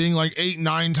girls being like 8,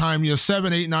 9 time,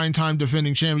 7, 8, 9 time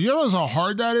defending champions. You know how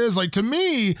hard that is? Like to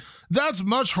me, that's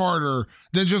much harder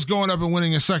than just going up and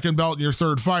winning a second belt in your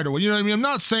third fight. Or, you know what I mean? I'm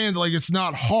not saying that like it's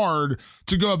not hard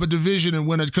to go up a division and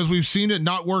win it, because we've seen it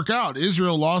not work out.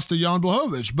 Israel lost to Jan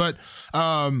Blachowicz, but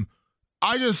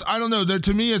I don't know, that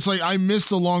to me, it's like, I miss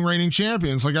the long reigning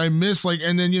champions. Like I miss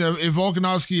and then, if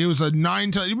Volkanovski was a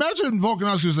 9-time, imagine if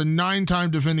Volkanovski was a 9-time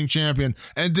defending champion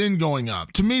and then going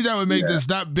up. To me, that would make this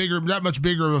that much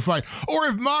bigger of a fight. Or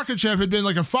if Makhachev had been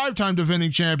like a 5-time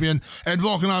defending champion and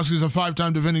Volkanovski is a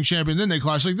 5-time defending champion, then they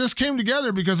clash. Like this came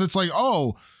together because it's like,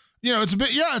 it's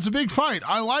a big fight.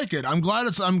 I like it. I'm glad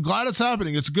it's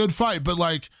happening. It's a good fight, but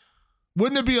like,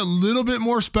 wouldn't it be a little bit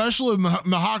more special if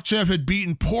Makhachev had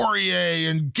beaten Poirier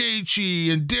and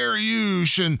Gaethje and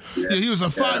Dariush and he was a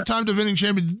 5-time defending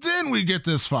champion? Then we get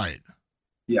this fight.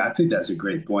 Yeah, I think that's a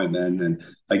great point, man. And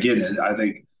again, I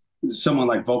think someone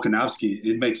like Volkanovski,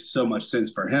 it makes so much sense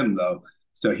for him, though.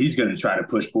 So he's going to try to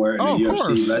push for it. And the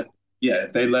UFC,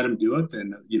 if they let him do it,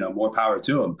 then more power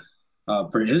to him.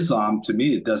 For Islam, to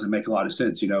me, it doesn't make a lot of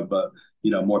sense, but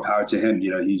more power to him.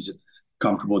 He's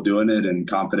comfortable doing it and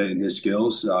confident in his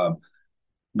skills.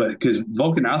 But because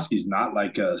Volkanovski's not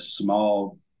like a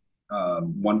small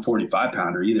 145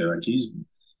 pounder either. Like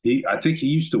I think he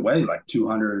used to weigh like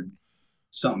 200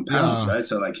 something pounds, right?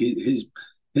 So like his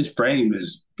frame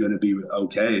is going to be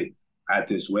okay at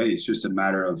this weight. It's just a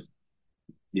matter of,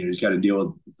 he's got to deal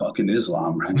with fucking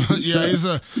Islam, right? He's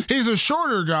a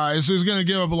shorter guy, so he's going to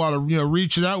give up a lot of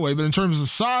reach that way. But in terms of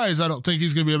size, I don't think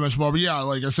he's going to be much more. But yeah,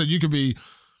 like I said, you could be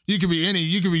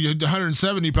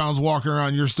 170 pounds walking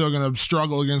around. You're still going to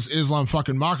struggle against Islam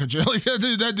fucking Makhachev. Like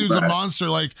that dude's a monster.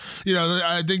 Like,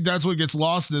 I think that's what gets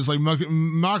lost is like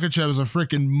Makhachev is a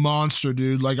freaking monster,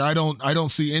 dude. Like I don't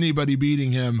see anybody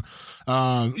beating him.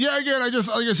 Again, like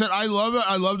I said, I love it.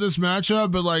 I love this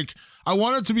matchup, but like, I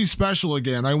want it to be special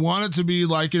again. I want it to be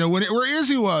like, where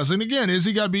Izzy was. And again,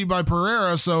 Izzy got beat by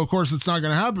Pereira, so of course it's not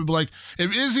going to happen. But like,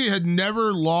 if Izzy had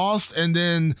never lost and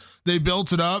then they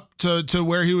built it up to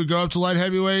where he would go up to light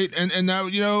heavyweight, and that,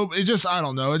 it just, I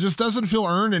don't know. It just doesn't feel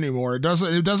earned anymore. It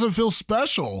doesn't feel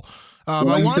special.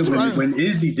 When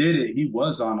Izzy did it, he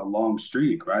was on a long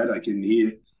streak, right? Like, and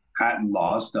he hadn't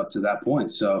lost up to that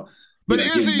point. So, but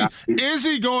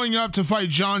Izzy going up to fight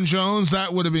Jon Jones,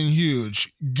 that would have been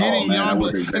huge. Getting Jan,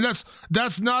 and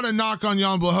that's not a knock on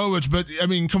Jan Blachowicz, but I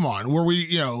mean, come on,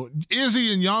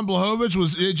 Izzy and Jan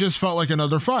Blachowicz it just felt like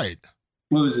another fight.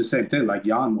 Well, it was the same thing. Like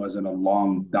Jan wasn't a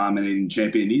long dominating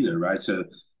champion either, right? So,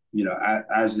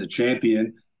 as the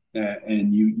champion,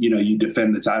 and you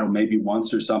defend the title maybe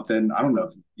once or something. I don't know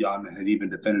if Jan had even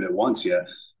defended it once yet,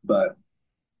 but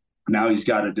now he's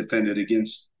got to defend it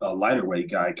against a lighter weight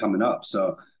guy coming up.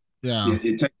 So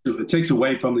it takes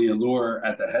away from the allure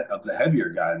at the head of the heavier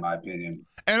guy, in my opinion.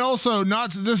 And also,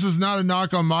 this is not a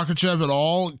knock on Makhachev at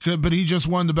all, but he just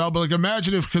won the belt. But like,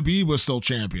 imagine if Khabib was still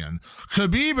champion.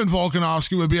 Khabib and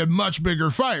Volkanovski would be a much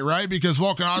bigger fight, right? Because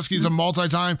Volkanovski's a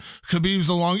multi-time, Khabib's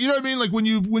a long. You know what I mean? Like when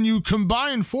you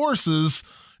combine forces.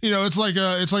 It's like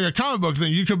a comic book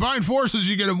thing. You combine forces,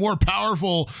 you get a more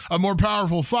powerful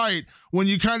fight. When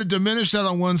you kind of diminish that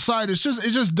on one side, it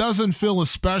just doesn't feel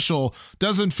as special,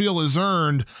 doesn't feel as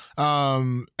earned,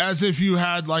 as if you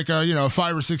had like a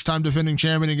 5 or 6 time defending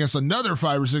champion against another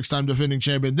 5 or 6 time defending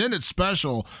champion. Then it's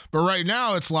special. But right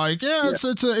now it's like, it's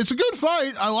a good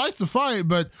fight. I like the fight,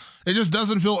 but it just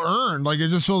doesn't feel earned. Like it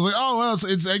just feels like, oh well,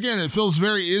 it's again, it feels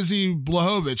very Izzy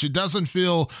Blachowicz. It doesn't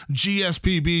feel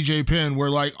GSP BJ Penn, where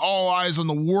like all eyes in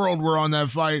the world were on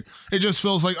that fight. It just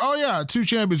feels like, oh yeah, 2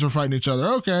 champions are fighting each other.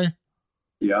 Okay.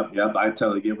 Yep. I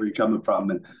totally get where you're coming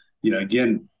from. And,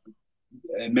 again,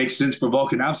 it makes sense for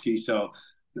Volkanovski. So,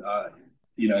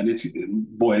 and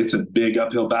it's a big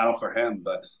uphill battle for him.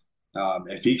 But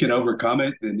if he can overcome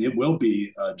it, then it will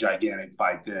be a gigantic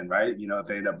fight then, right? If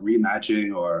they end up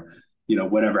rematching or,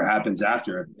 whatever happens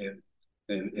after.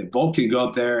 If Volk can go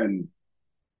up there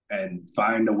and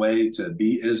find a way to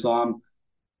beat Islam,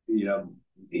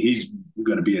 he's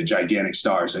going to be a gigantic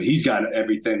star. So he's got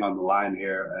everything on the line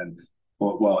here. And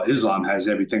well, Islam has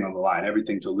everything on the line,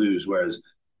 everything to lose, whereas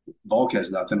Volk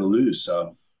has nothing to lose.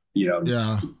 So,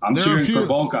 I'm cheering for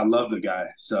Volk. I love the guy.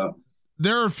 So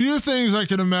there are a few things I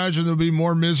can imagine that would be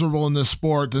more miserable in this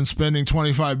sport than spending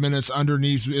 25 minutes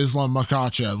underneath Islam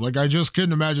Makhachev. Like, I just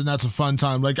couldn't imagine that's a fun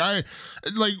time. Probably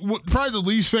the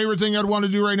least favorite thing I'd want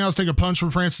to do right now is take a punch from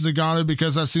Francis Ngannou,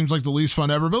 because that seems like the least fun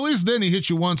ever. But at least then he hits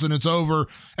you once and it's over,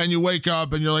 and you wake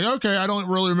up and you're like, okay, I don't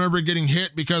really remember getting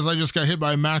hit because I just got hit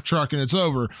by a Mack truck and it's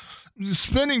over.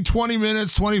 Spending 20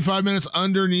 minutes, 25 minutes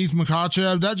underneath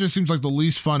Makhachev, that just seems like the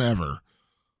least fun ever.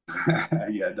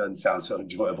 Yeah, it doesn't sound so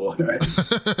enjoyable, right?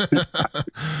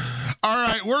 All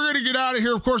right, we're going to get out of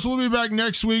here. Of course, we'll be back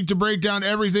next week to break down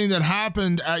everything that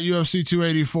happened at UFC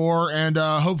 284 and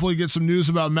hopefully get some news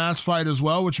about Matt's fight as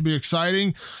well, which would be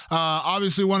exciting.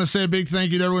 Obviously, want to say a big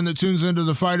thank you to everyone that tunes into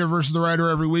The Fighter versus the Writer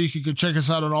every week. You can check us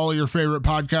out on all of your favorite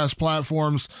podcast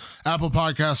platforms, Apple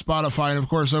Podcasts, Spotify, and of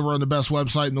course, over on the best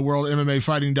website in the world,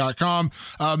 MMAfighting.com.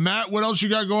 Matt, what else you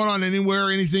got going on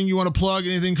anywhere? Anything you want to plug?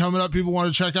 Anything coming up people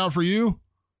want to check out for you?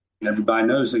 Everybody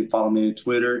knows they can follow me on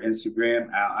Twitter,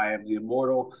 Instagram, I am the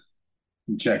Immortal.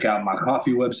 You check out my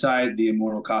coffee website,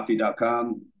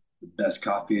 theimmortalcoffee.com. The best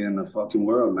coffee in the fucking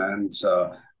world, man.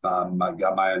 So I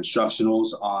got my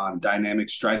instructionals on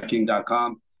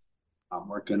dynamicstriking.com. I'm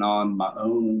working on my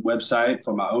own website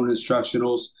for my own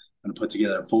instructionals. I'm going to put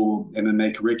together a full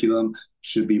MMA curriculum.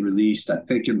 Should be released, I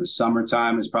think, in the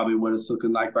summertime is probably what it's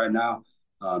looking like right now.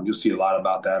 You'll see a lot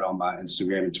about that on my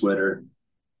Instagram and Twitter.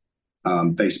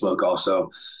 Facebook also.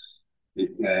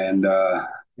 And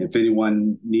if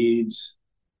anyone needs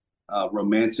a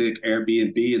romantic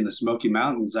Airbnb in the Smoky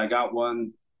Mountains, I got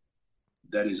one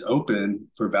that is open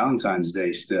for Valentine's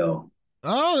Day still.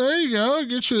 Oh, there you go.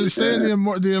 Get you to stay in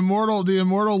the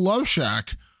Immortal Love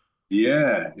Shack.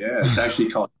 Yeah. It's actually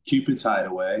called Cupid's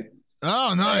Hideaway.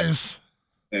 Oh, nice.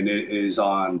 And it is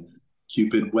on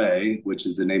Cupid Way, which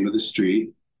is the name of the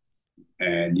street.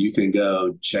 And you can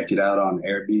go check it out on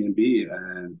Airbnb.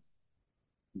 And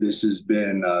this has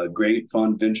been a great,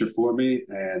 fun venture for me.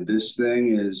 And this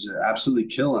thing is absolutely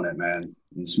killing it, man.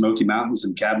 In Smoky Mountains,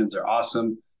 and cabins are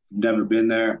awesome. If you've never been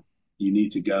there, you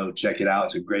need to go check it out.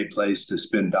 It's a great place to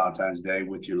spend Valentine's Day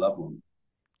with your loved one.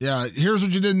 Yeah, here's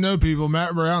what you didn't know, people.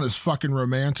 Matt Brown is fucking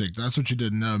romantic. That's what you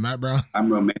didn't know, Matt Brown.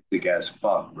 I'm romantic as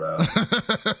fuck, bro.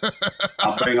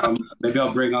 Maybe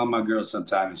I'll bring on my girl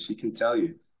sometime and she can tell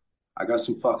you. I got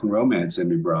some fucking romance in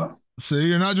me, bro. See,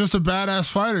 you're not just a badass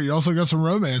fighter. You also got some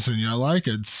romance in you. I like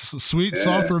it. Sweet,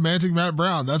 soft, romantic Matt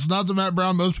Brown. That's not the Matt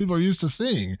Brown most people are used to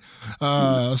seeing.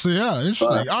 So, yeah, interesting.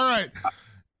 But all right.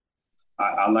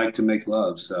 I like to make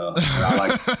love, so I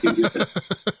like to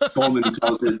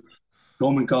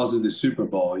Coleman calls it the Super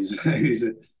Bowl.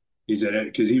 He said,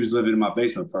 because he was living in my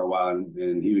basement for a while,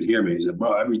 and he would hear me. He said,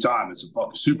 bro, every time it's a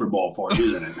fucking Super Bowl for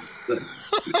you, isn't it?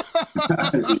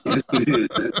 I said, yes, it is.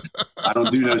 I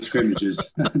don't do no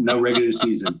scrimmages, no regular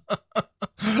season.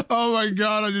 Oh, my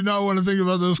God. I do not want to think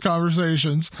about those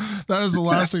conversations. That is the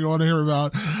last thing I want to hear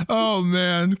about. Oh,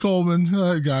 man. Coleman,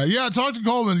 that guy. Yeah, talk to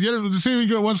Coleman. Get him to see if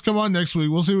he wants to come on next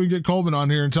week. We'll see if we can get Coleman on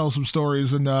here and tell some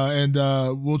stories, and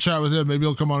we'll chat with him. Maybe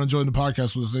he'll come on and join the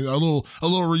podcast with us. A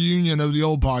little reunion of the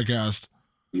old podcast.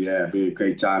 Yeah, it'd be a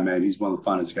great time, man. He's one of the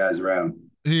funnest guys around.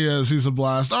 He is. He's a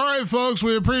blast. All right, folks.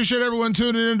 We appreciate everyone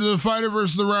tuning in to The Fighter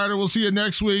versus the Writer. We'll see you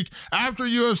next week after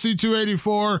UFC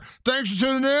 284. Thanks for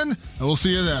tuning in, and we'll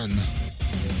see you then.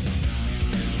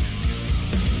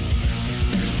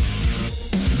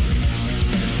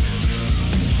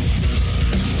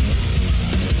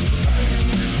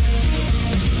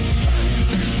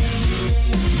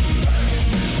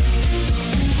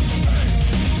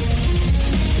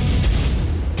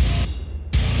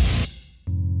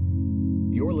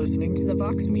 Listening to the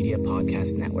Vox Media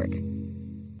Podcast Network.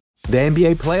 The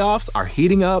NBA playoffs are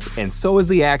heating up, and so is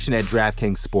the action at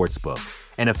DraftKings Sportsbook,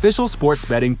 an official sports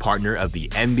betting partner of the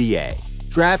NBA.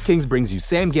 DraftKings brings you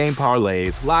same-game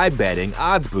parlays, live betting,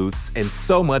 odds boosts, and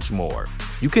so much more.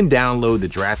 You can download the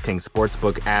DraftKings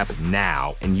Sportsbook app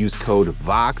now and use code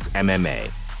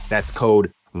VOXMMA. That's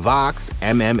code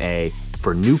VOXMMA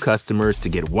for new customers to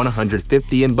get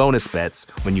 $150 in bonus bets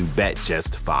when you bet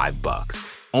just $5.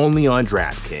 Only on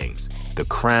DraftKings. The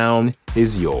crown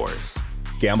is yours.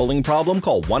 Gambling problem?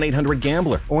 Call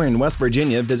 1-800-GAMBLER. Or in West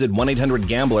Virginia, visit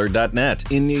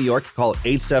 1-800-GAMBLER.net. In New York, call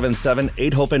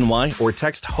 877-8-HOPE-NY or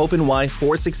text HOPE-NY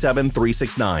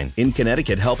 467-369. In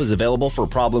Connecticut, help is available for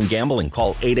problem gambling.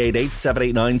 Call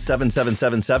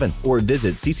 888-789-7777 or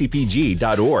visit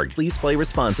ccpg.org. Please play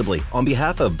responsibly. On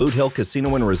behalf of Boot Hill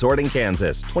Casino and Resort in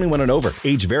Kansas, 21 and over.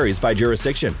 Age varies by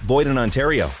jurisdiction. Void in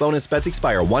Ontario. Bonus bets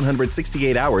expire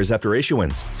 168 hours after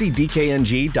issuance. See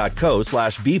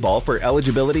dkng.co/bball for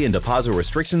eligibility and deposit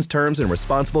restrictions, terms, and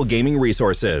responsible gaming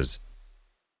resources.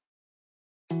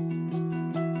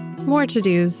 More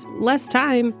to-dos, less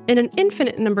time, and an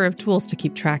infinite number of tools to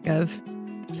keep track of.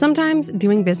 Sometimes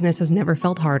doing business has never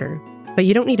felt harder, but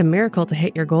you don't need a miracle to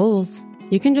hit your goals.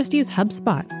 You can just use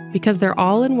HubSpot, because their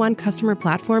all-in-one customer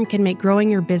platform can make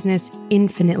growing your business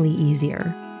infinitely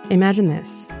easier. Imagine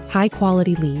this: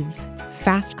 high-quality leads,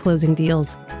 fast closing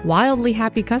deals, wildly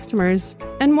happy customers,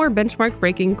 and more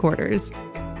benchmark-breaking quarters.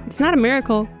 It's not a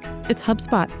miracle, it's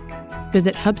HubSpot.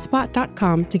 Visit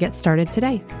HubSpot.com to get started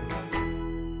today.